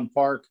 Oaklawn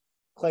Park.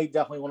 Clay,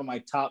 definitely one of my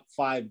top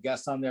 5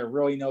 guests on there,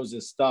 really knows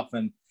his stuff.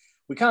 And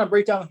we kind of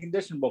break down the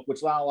condition book,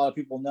 which not a lot of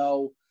people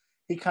know.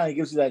 He kind of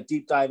gives you that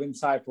deep dive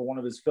inside for one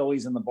of his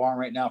fillies in the barn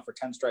right now for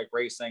 10 Strike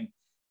Racing.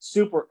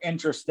 Super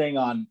interesting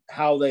on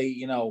how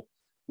they,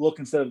 look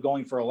instead of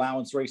going for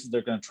allowance races.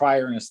 They're going to try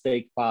her in a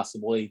stake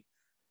possibly.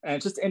 And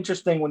it's just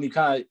interesting when you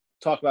kind of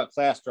talk about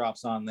class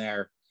drops on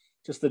there,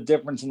 just the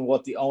difference in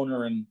what the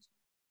owner and,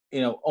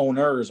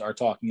 owners are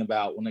talking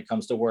about when it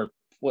comes to where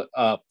put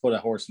a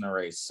horse in a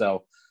race.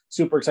 So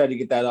super excited to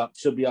get that up.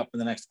 Should be up in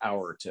the next hour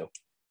or two.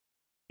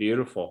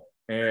 Beautiful.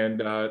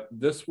 And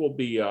this will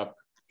be up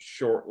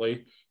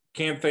shortly.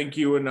 Can't thank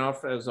you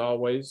enough, as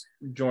always,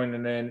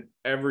 joining in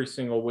every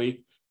single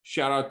week.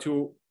 Shout out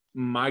to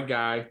my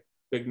guy,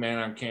 big man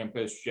on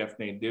campus, Jeff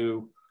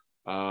Nadu,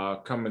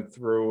 coming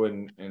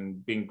through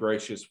and being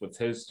gracious with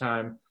his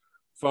time.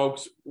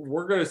 Folks,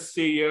 we're going to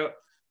see you.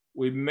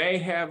 We may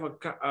have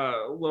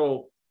a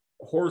little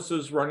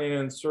horses running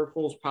in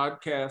circles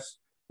podcast.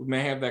 We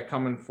may have that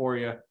coming for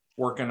you,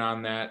 working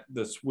on that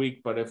this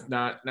week. But if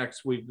not,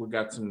 next week, we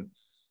got some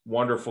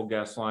wonderful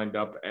guests lined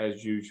up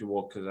as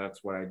usual, because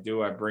that's what I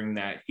do. I bring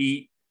that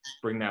heat,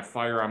 bring that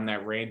fire. I'm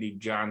that Randy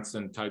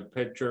Johnson type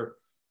pitcher.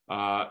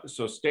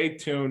 So stay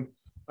tuned.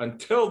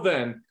 Until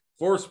then,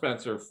 for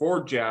Spencer,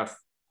 for Jeff,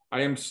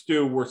 I am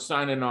Stu. We're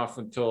signing off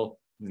until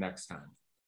next time.